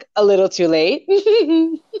kind of like a little too late.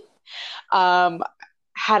 um,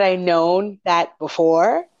 had I known that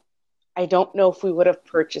before, I don't know if we would have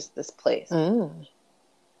purchased this place. Mm.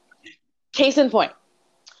 Case in point,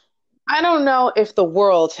 I don't know if the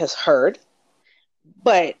world has heard,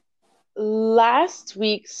 but last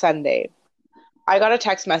week, Sunday, I got a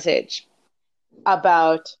text message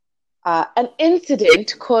about an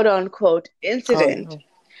incident, quote unquote, Oh incident no.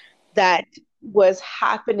 that was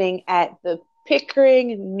happening at the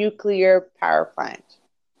Pickering nuclear power plant.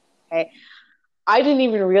 Okay. I didn't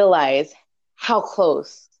even realize how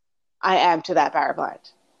close I am to that power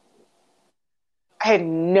plant. I had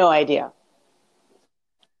no idea.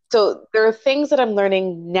 So there are things that I'm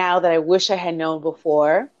learning now that I wish I had known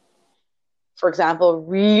before. For example,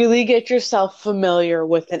 really get yourself familiar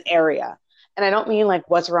with an area. And I don't mean like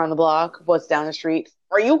what's around the block, what's down the street.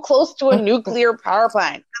 Are you close to a nuclear power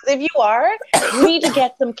plant? Because if you are, you need to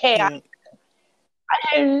get some KI. Mm.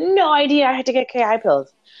 I had no idea I had to get KI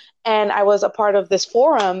pills. And I was a part of this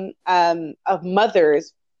forum of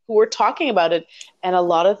mothers who were talking about it, and a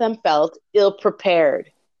lot of them felt ill prepared.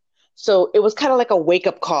 So it was kind of like a wake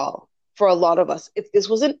up call for a lot of us. If this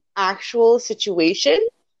was an actual situation,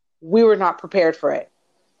 we were not prepared for it.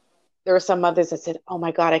 There were some mothers that said, "Oh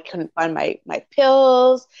my God, I couldn't find my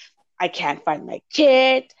pills. I can't find my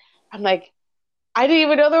kit." I'm like, I didn't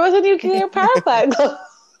even know there was a nuclear power plant.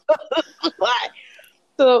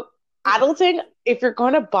 So, adulting, if you're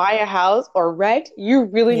going to buy a house or rent, you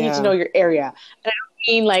really need to Yeah. know your area. And I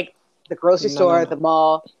don't mean like the grocery No, no, store, the no.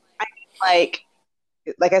 mall. I mean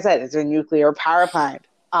like I said, it's a nuclear power plant.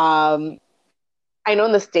 I know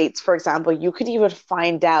in the States, for example, you could even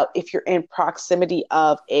find out if you're in proximity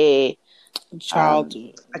of Child.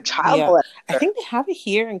 a child Yeah. I molester. think they have it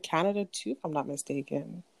here in Canada too, if I'm not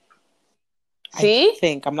mistaken. I See?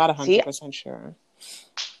 think. I'm not See? 100% sure.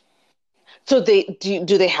 So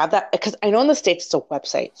do they have that? Because I know in the States it's a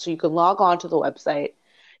website. So you can log on to the website,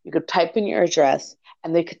 you could type in your address,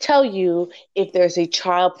 and they could tell you if there's a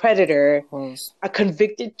child predator, Close. a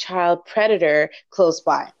convicted child predator close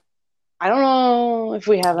by. I don't know if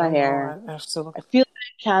we have I that don't know. here. I have to I look. feel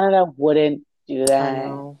like Canada wouldn't do I that.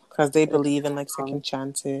 know. Because they But it's believe in like wrong. second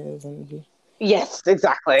chances and Yes,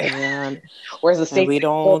 exactly. yeah. Whereas the And state's like,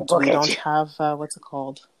 oh, we'll we get don't you. have what's it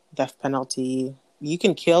called? Death penalty. You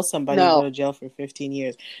can kill somebody and go No. to jail for 15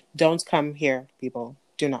 years. Don't come here, people.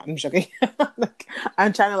 Do not. I'm joking. Like,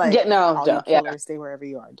 I'm trying to like Yeah, no, all you don't. Yeah. killers stay wherever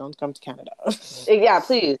you are. Don't come to Canada. Yeah,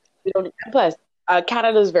 please. We don't. Plus,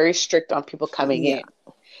 Canada is very strict on people coming Yeah. in.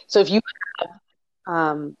 So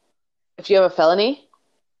um if you have a felony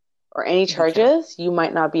or any You can't. charges, you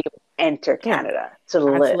might not be able to enter Yeah. Canada to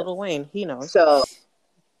Ask live. Little Wayne. He knows. So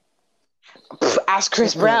ask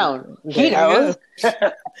Chris Brown. He There you knows.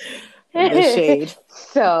 go. The shade.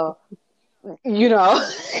 So, you know.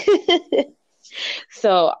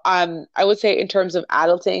 So, I would say in terms of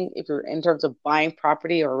adulting, if you're in terms of buying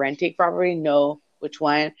property or renting property, know which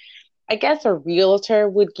one. I guess a realtor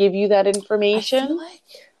would give you that I feel information. like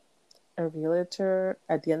a realtor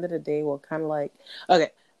at the end of the day will kind of like, okay,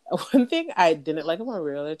 one thing I didn't like about a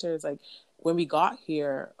realtor is like when we got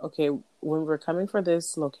here, okay, when we were coming for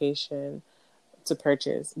this location to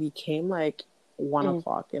purchase, we came like one Mm.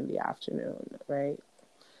 o'clock in the afternoon, right?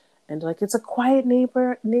 And like it's a quiet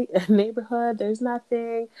neighborhood. There's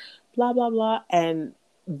nothing, blah blah blah. And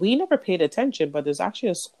we never paid attention, but there's actually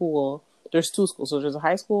a school. There's two schools. So there's a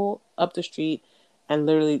high school up the street, and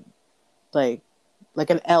literally like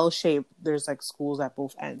an L shape. There's like schools at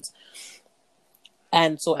both ends,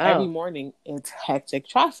 and so every Wow. morning it's hectic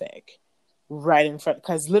traffic right in front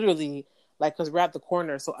because literally like because we're at the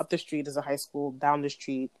corner. So up the street is a high school. Down the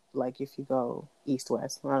street, like if you go east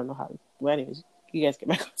west, I don't know how. Well, anyways, you guys get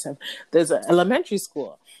my concept. There's an elementary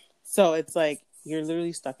school, so it's like you're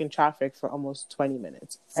literally stuck in traffic for almost 20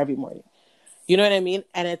 minutes every morning. You know what I mean?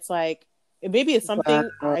 And it's like maybe it's something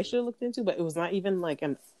Wow. I should have looked into, but it was not even like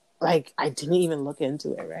an like I didn't even look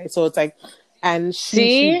into it, right? So it's like, and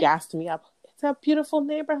she See? gassed me up. It's a beautiful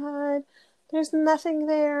neighborhood. There's nothing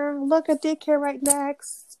there. Look, a daycare right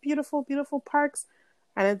next. It's beautiful, beautiful parks,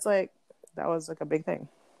 and it's like that was like a big thing.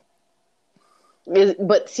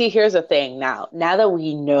 But see, here's the thing now. Now that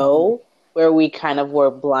we Mm-hmm. know where we kind of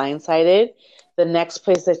were blindsided, the next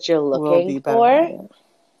place that you're We'll looking be better at for, it.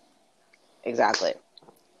 exactly.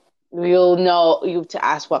 You'll know you to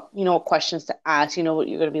ask what questions to ask, you know what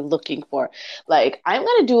you're going to be looking for. Like, I'm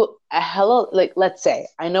going to do a hello, like, let's say,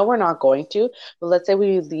 I know we're not going to, but let's say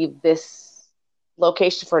we leave this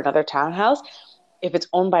location for another townhouse. If it's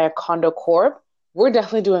owned by a condo corp, we're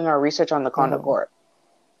definitely doing our research on the condo Mm-hmm. corp,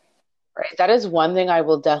 right? That is one thing I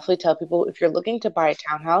will definitely tell people. If you're looking to buy a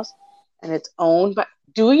townhouse and it's owned, but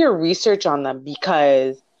do your research on them,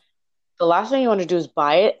 because the last thing you want to do is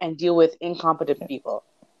buy it and deal with incompetent people,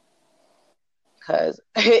 because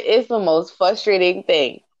it is the most frustrating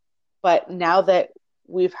thing. But now that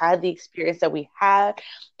we've had the experience that we had,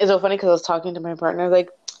 it's so funny because I was talking to my partner, like,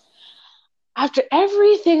 after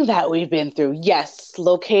everything that we've been through, yes,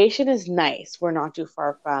 location is nice. We're not too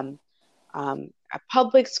far from a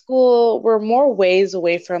public school. We're more ways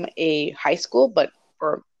away from a high school, but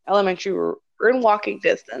for elementary, we're in walking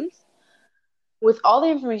distance. With all the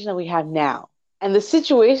information that we have now and the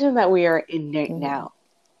situation that we are in Mm-hmm. now,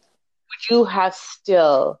 would you have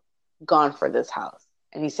still gone for this house?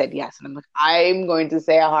 And he said yes. And I'm like, I'm going to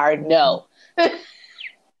say a hard Mm-hmm. no.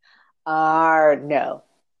 Hard no.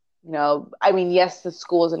 I mean, yes, the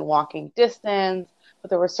school is in walking distance, but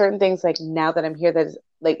there were certain things like now that I'm here that is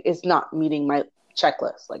like it's not meeting my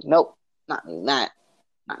checklist. Like, nope, not meeting that,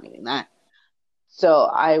 not meeting that. So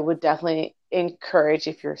I would definitely encourage,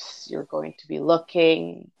 if you're going to be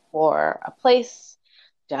looking for a place,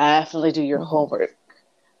 definitely do your Mm-hmm. homework.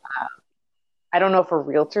 I don't know if a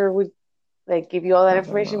realtor would like give you all that I don't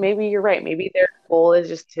information. know. Maybe you're right. Maybe their goal is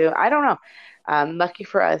just to, I don't know. Lucky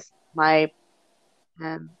for us, my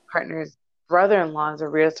partner's brother-in-law is a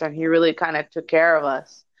realtor, and he really kind of took care of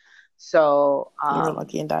us. So You were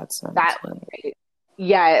lucky in that that sense. was great.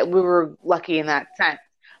 Yeah, we were lucky in that sense.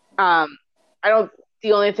 Um, I don't.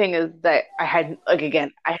 The only thing is that I had, like,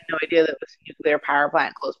 again, I had no idea that it was a nuclear power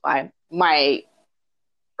plant close by. My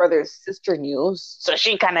brother's sister knew, so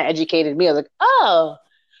she kind of educated me. I was like, oh,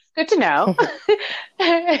 good to know.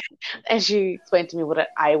 And she explained to me what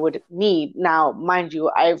I would need. Now, mind you,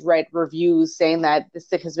 I've read reviews saying that this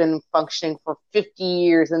thing has been functioning for 50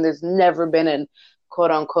 years and there's never been an quote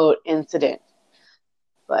unquote incident.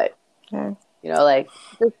 But, Yeah. like,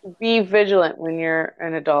 just be vigilant when you're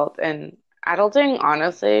an adult. And adulting,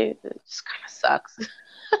 honestly, it just kind of sucks.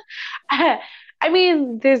 I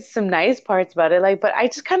mean, there's some nice parts about it, like, but I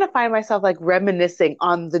just kind of find myself like reminiscing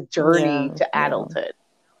on the journey Yeah. to Yeah. adulthood.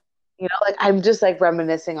 Like, I'm just like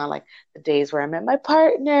reminiscing on like the days where I met my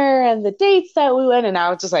partner and the dates that we went, and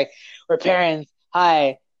now it's just like we're parents.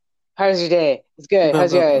 Hi, how's your day? It's good. Boom,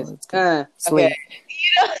 How's boom, boom. yours? It's good. Okay. Sleep.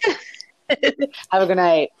 Have a good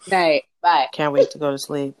night. Night. Bye. Can't wait to go to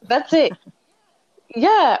sleep. That's it.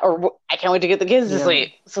 Yeah. Or I can't wait to get the kids to Yeah.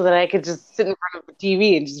 sleep so that I could just sit in front of the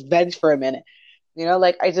TV and just veg for a minute.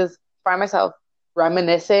 Like I just find myself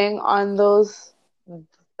reminiscing on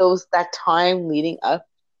that time leading up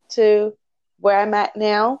to where I'm at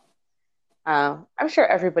now. I'm sure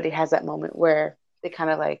everybody has that moment where they kind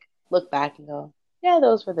of like look back and go, yeah,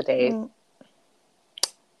 those were the days. Mm,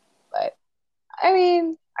 But I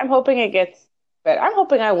mean, I'm hoping it gets better. I'm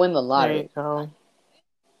hoping I win the there you lottery. go.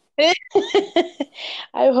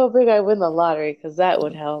 I'm hoping I win the lottery because that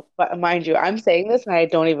would help. But mind you, I'm saying this and I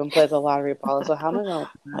don't even play the lottery ball. So how am I going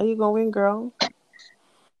to How you going, girl?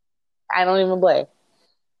 I don't even play.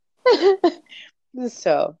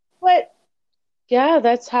 So, but yeah,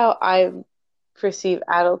 that's how I perceive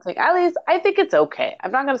adulting. At least I think it's okay.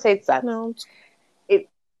 I'm not going to say it sucks. No. It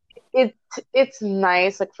it it's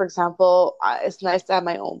nice. Like, for example, it's nice to have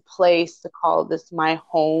my own place, to call this my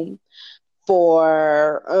home.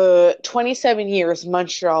 For 27 years,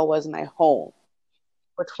 Montreal was my home.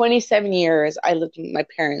 For 27 years, I lived with my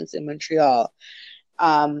parents in Montreal.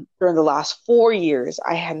 During the last 4 years,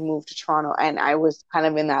 I had moved to Toronto, and I was kind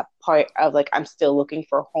of in that part of like, I'm still looking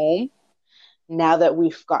for home. Now that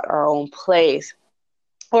we've got our own place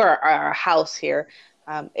or our house here,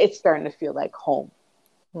 it's starting to feel like home.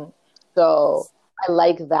 Mm. So I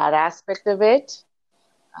like that aspect of it.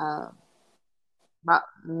 Um,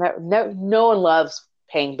 no one loves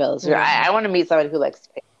paying bills. Yeah. I want to meet somebody who likes to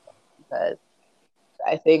pay because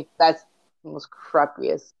I think that's the most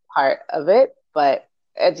crappiest part of it. But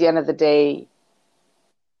at the end of the day,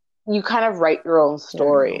 you kind of write your own There you go.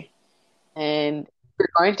 story. And if you're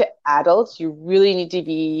going to adults, you really need to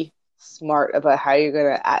be smart about how you're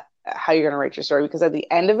gonna write your story, because at the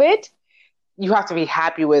end of it, you have to be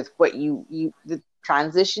happy with what the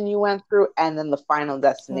transition you went through and then the final Mm-hmm.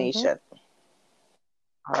 destination,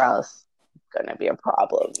 or else it's gonna be a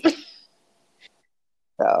problem.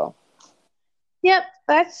 So, yep,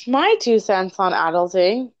 that's my 2 cents on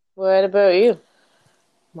adulting. What about you?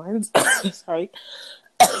 Mine's sorry.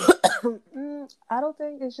 I don't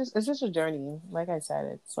think it's just a journey. Like I said,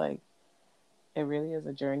 it's like it really is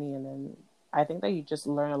a journey, and then I think that you just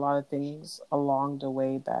learn a lot of things along the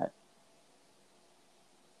way that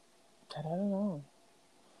I don't know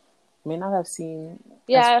may not have seemed as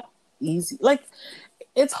Yeah. easy. Like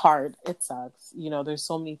it's hard. It sucks. There's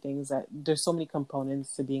so many things there's so many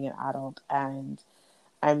components to being an adult, and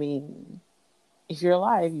I mean, if you're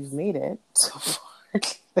alive, you've made it so far.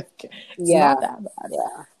 Like, it's Yeah. not that bad.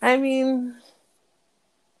 Yeah. I mean,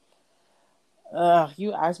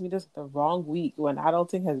 you asked me this the wrong week when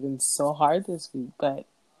adulting has been so hard this week. But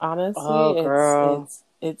honestly, Oh, it's girl. it's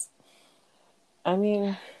it's. I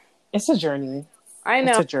mean, it's a journey. I It's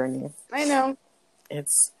know. a journey. I know.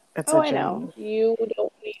 It's Oh, a I know. journey. You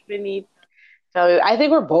don't even need to tell you. I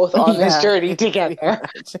think we're both on this Yeah, journey pretty together.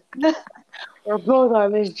 much. We're both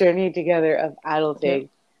on this journey together of Yeah. adulting.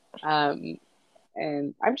 Um,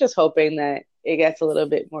 and I'm just hoping that it gets a little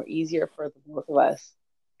bit more easier for the both of us.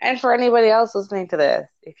 And for anybody else listening to this,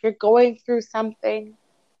 if you're going through something,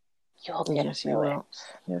 you'll get Yes, you through it. will.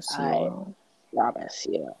 Yes, you I will. promise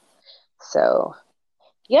you. So,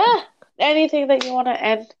 yeah. Anything that you want to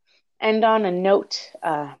end on a note?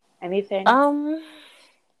 Anything? Um,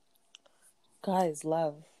 guys,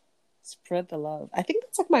 love. Spread the love. I think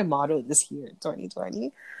that's like my motto this year,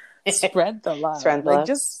 2020. Spread the love. Like Strength.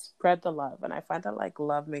 just spread the love. And I find that like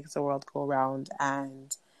love makes the world go round,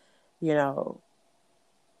 and you know,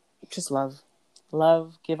 just love.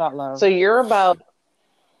 Love, give out love. So you're about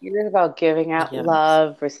giving out Yeah.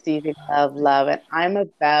 love, receiving love, and I'm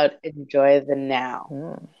about enjoy the now.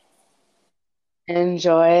 Mm.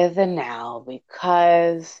 Enjoy the now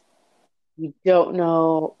because you don't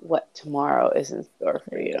know what tomorrow is in store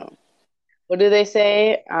for you. What do they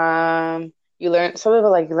say? You learn something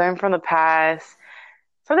about like you learn from the past,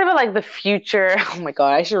 something about like the future. Oh my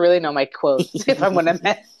God, I should really know my quotes if I'm gonna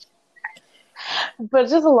mess. But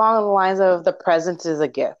just along the lines of the present is a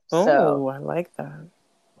gift. So Oh, I like that.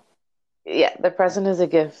 yeah, the present is a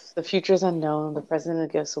gift. The future is unknown. The present is a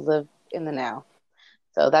gift. So live in the now.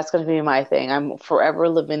 So that's going to be my thing. I'm forever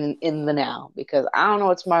living in the now because I don't know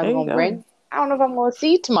what tomorrow's There you going to go. bring. I don't know if I'm going to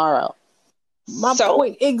see tomorrow. My So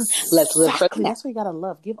point. let's live for the Exactly. now. That's what you gotta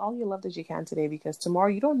love. Give all your love that you can today, because tomorrow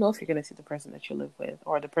you don't know if you're gonna see the person that you live with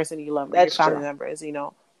or the person you love or your That's family true. members.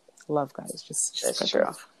 Love, guys. Just That's spread the true.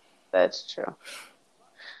 love. That's true.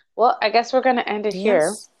 Well, I guess we're going to end it here.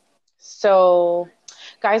 Yes. So,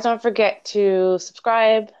 guys, don't forget to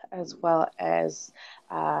subscribe as well as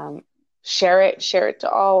share it. Share it to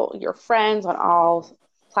all your friends on all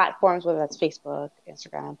platforms, whether that's Facebook,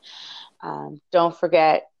 Instagram. Don't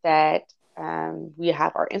forget that we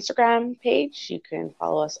have our Instagram page. You can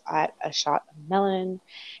follow us at A Shot of Melanin,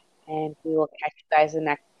 and we will catch you guys in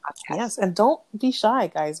the next podcast. Yes. And don't be shy,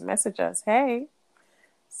 guys. Message us. Hey,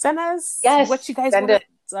 send us what Yes, you guys send want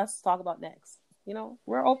it. us to talk about next.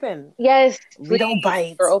 We're open. Yes, We please. don't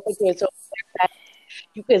bite. We're open to it. So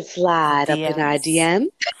you can slide up in our DMs.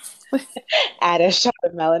 DM at A Shot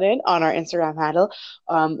of Melanin on our Instagram handle.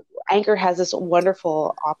 Anchor has this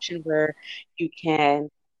wonderful option where you can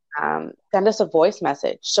send us a voice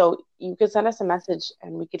message. So you could send us a message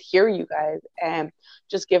and we could hear you guys and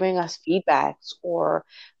just giving us feedbacks, or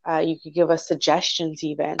you could give us suggestions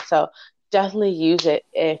even. So definitely use it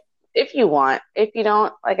if you want. If you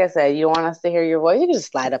don't, like I said, you want us to hear your voice, you can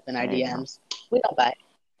just slide up in our There you go. DMs. We don't bite.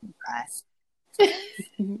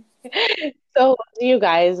 So, see you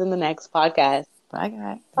guys in the next podcast. Bye,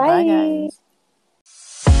 guys. Bye, Bye. guys.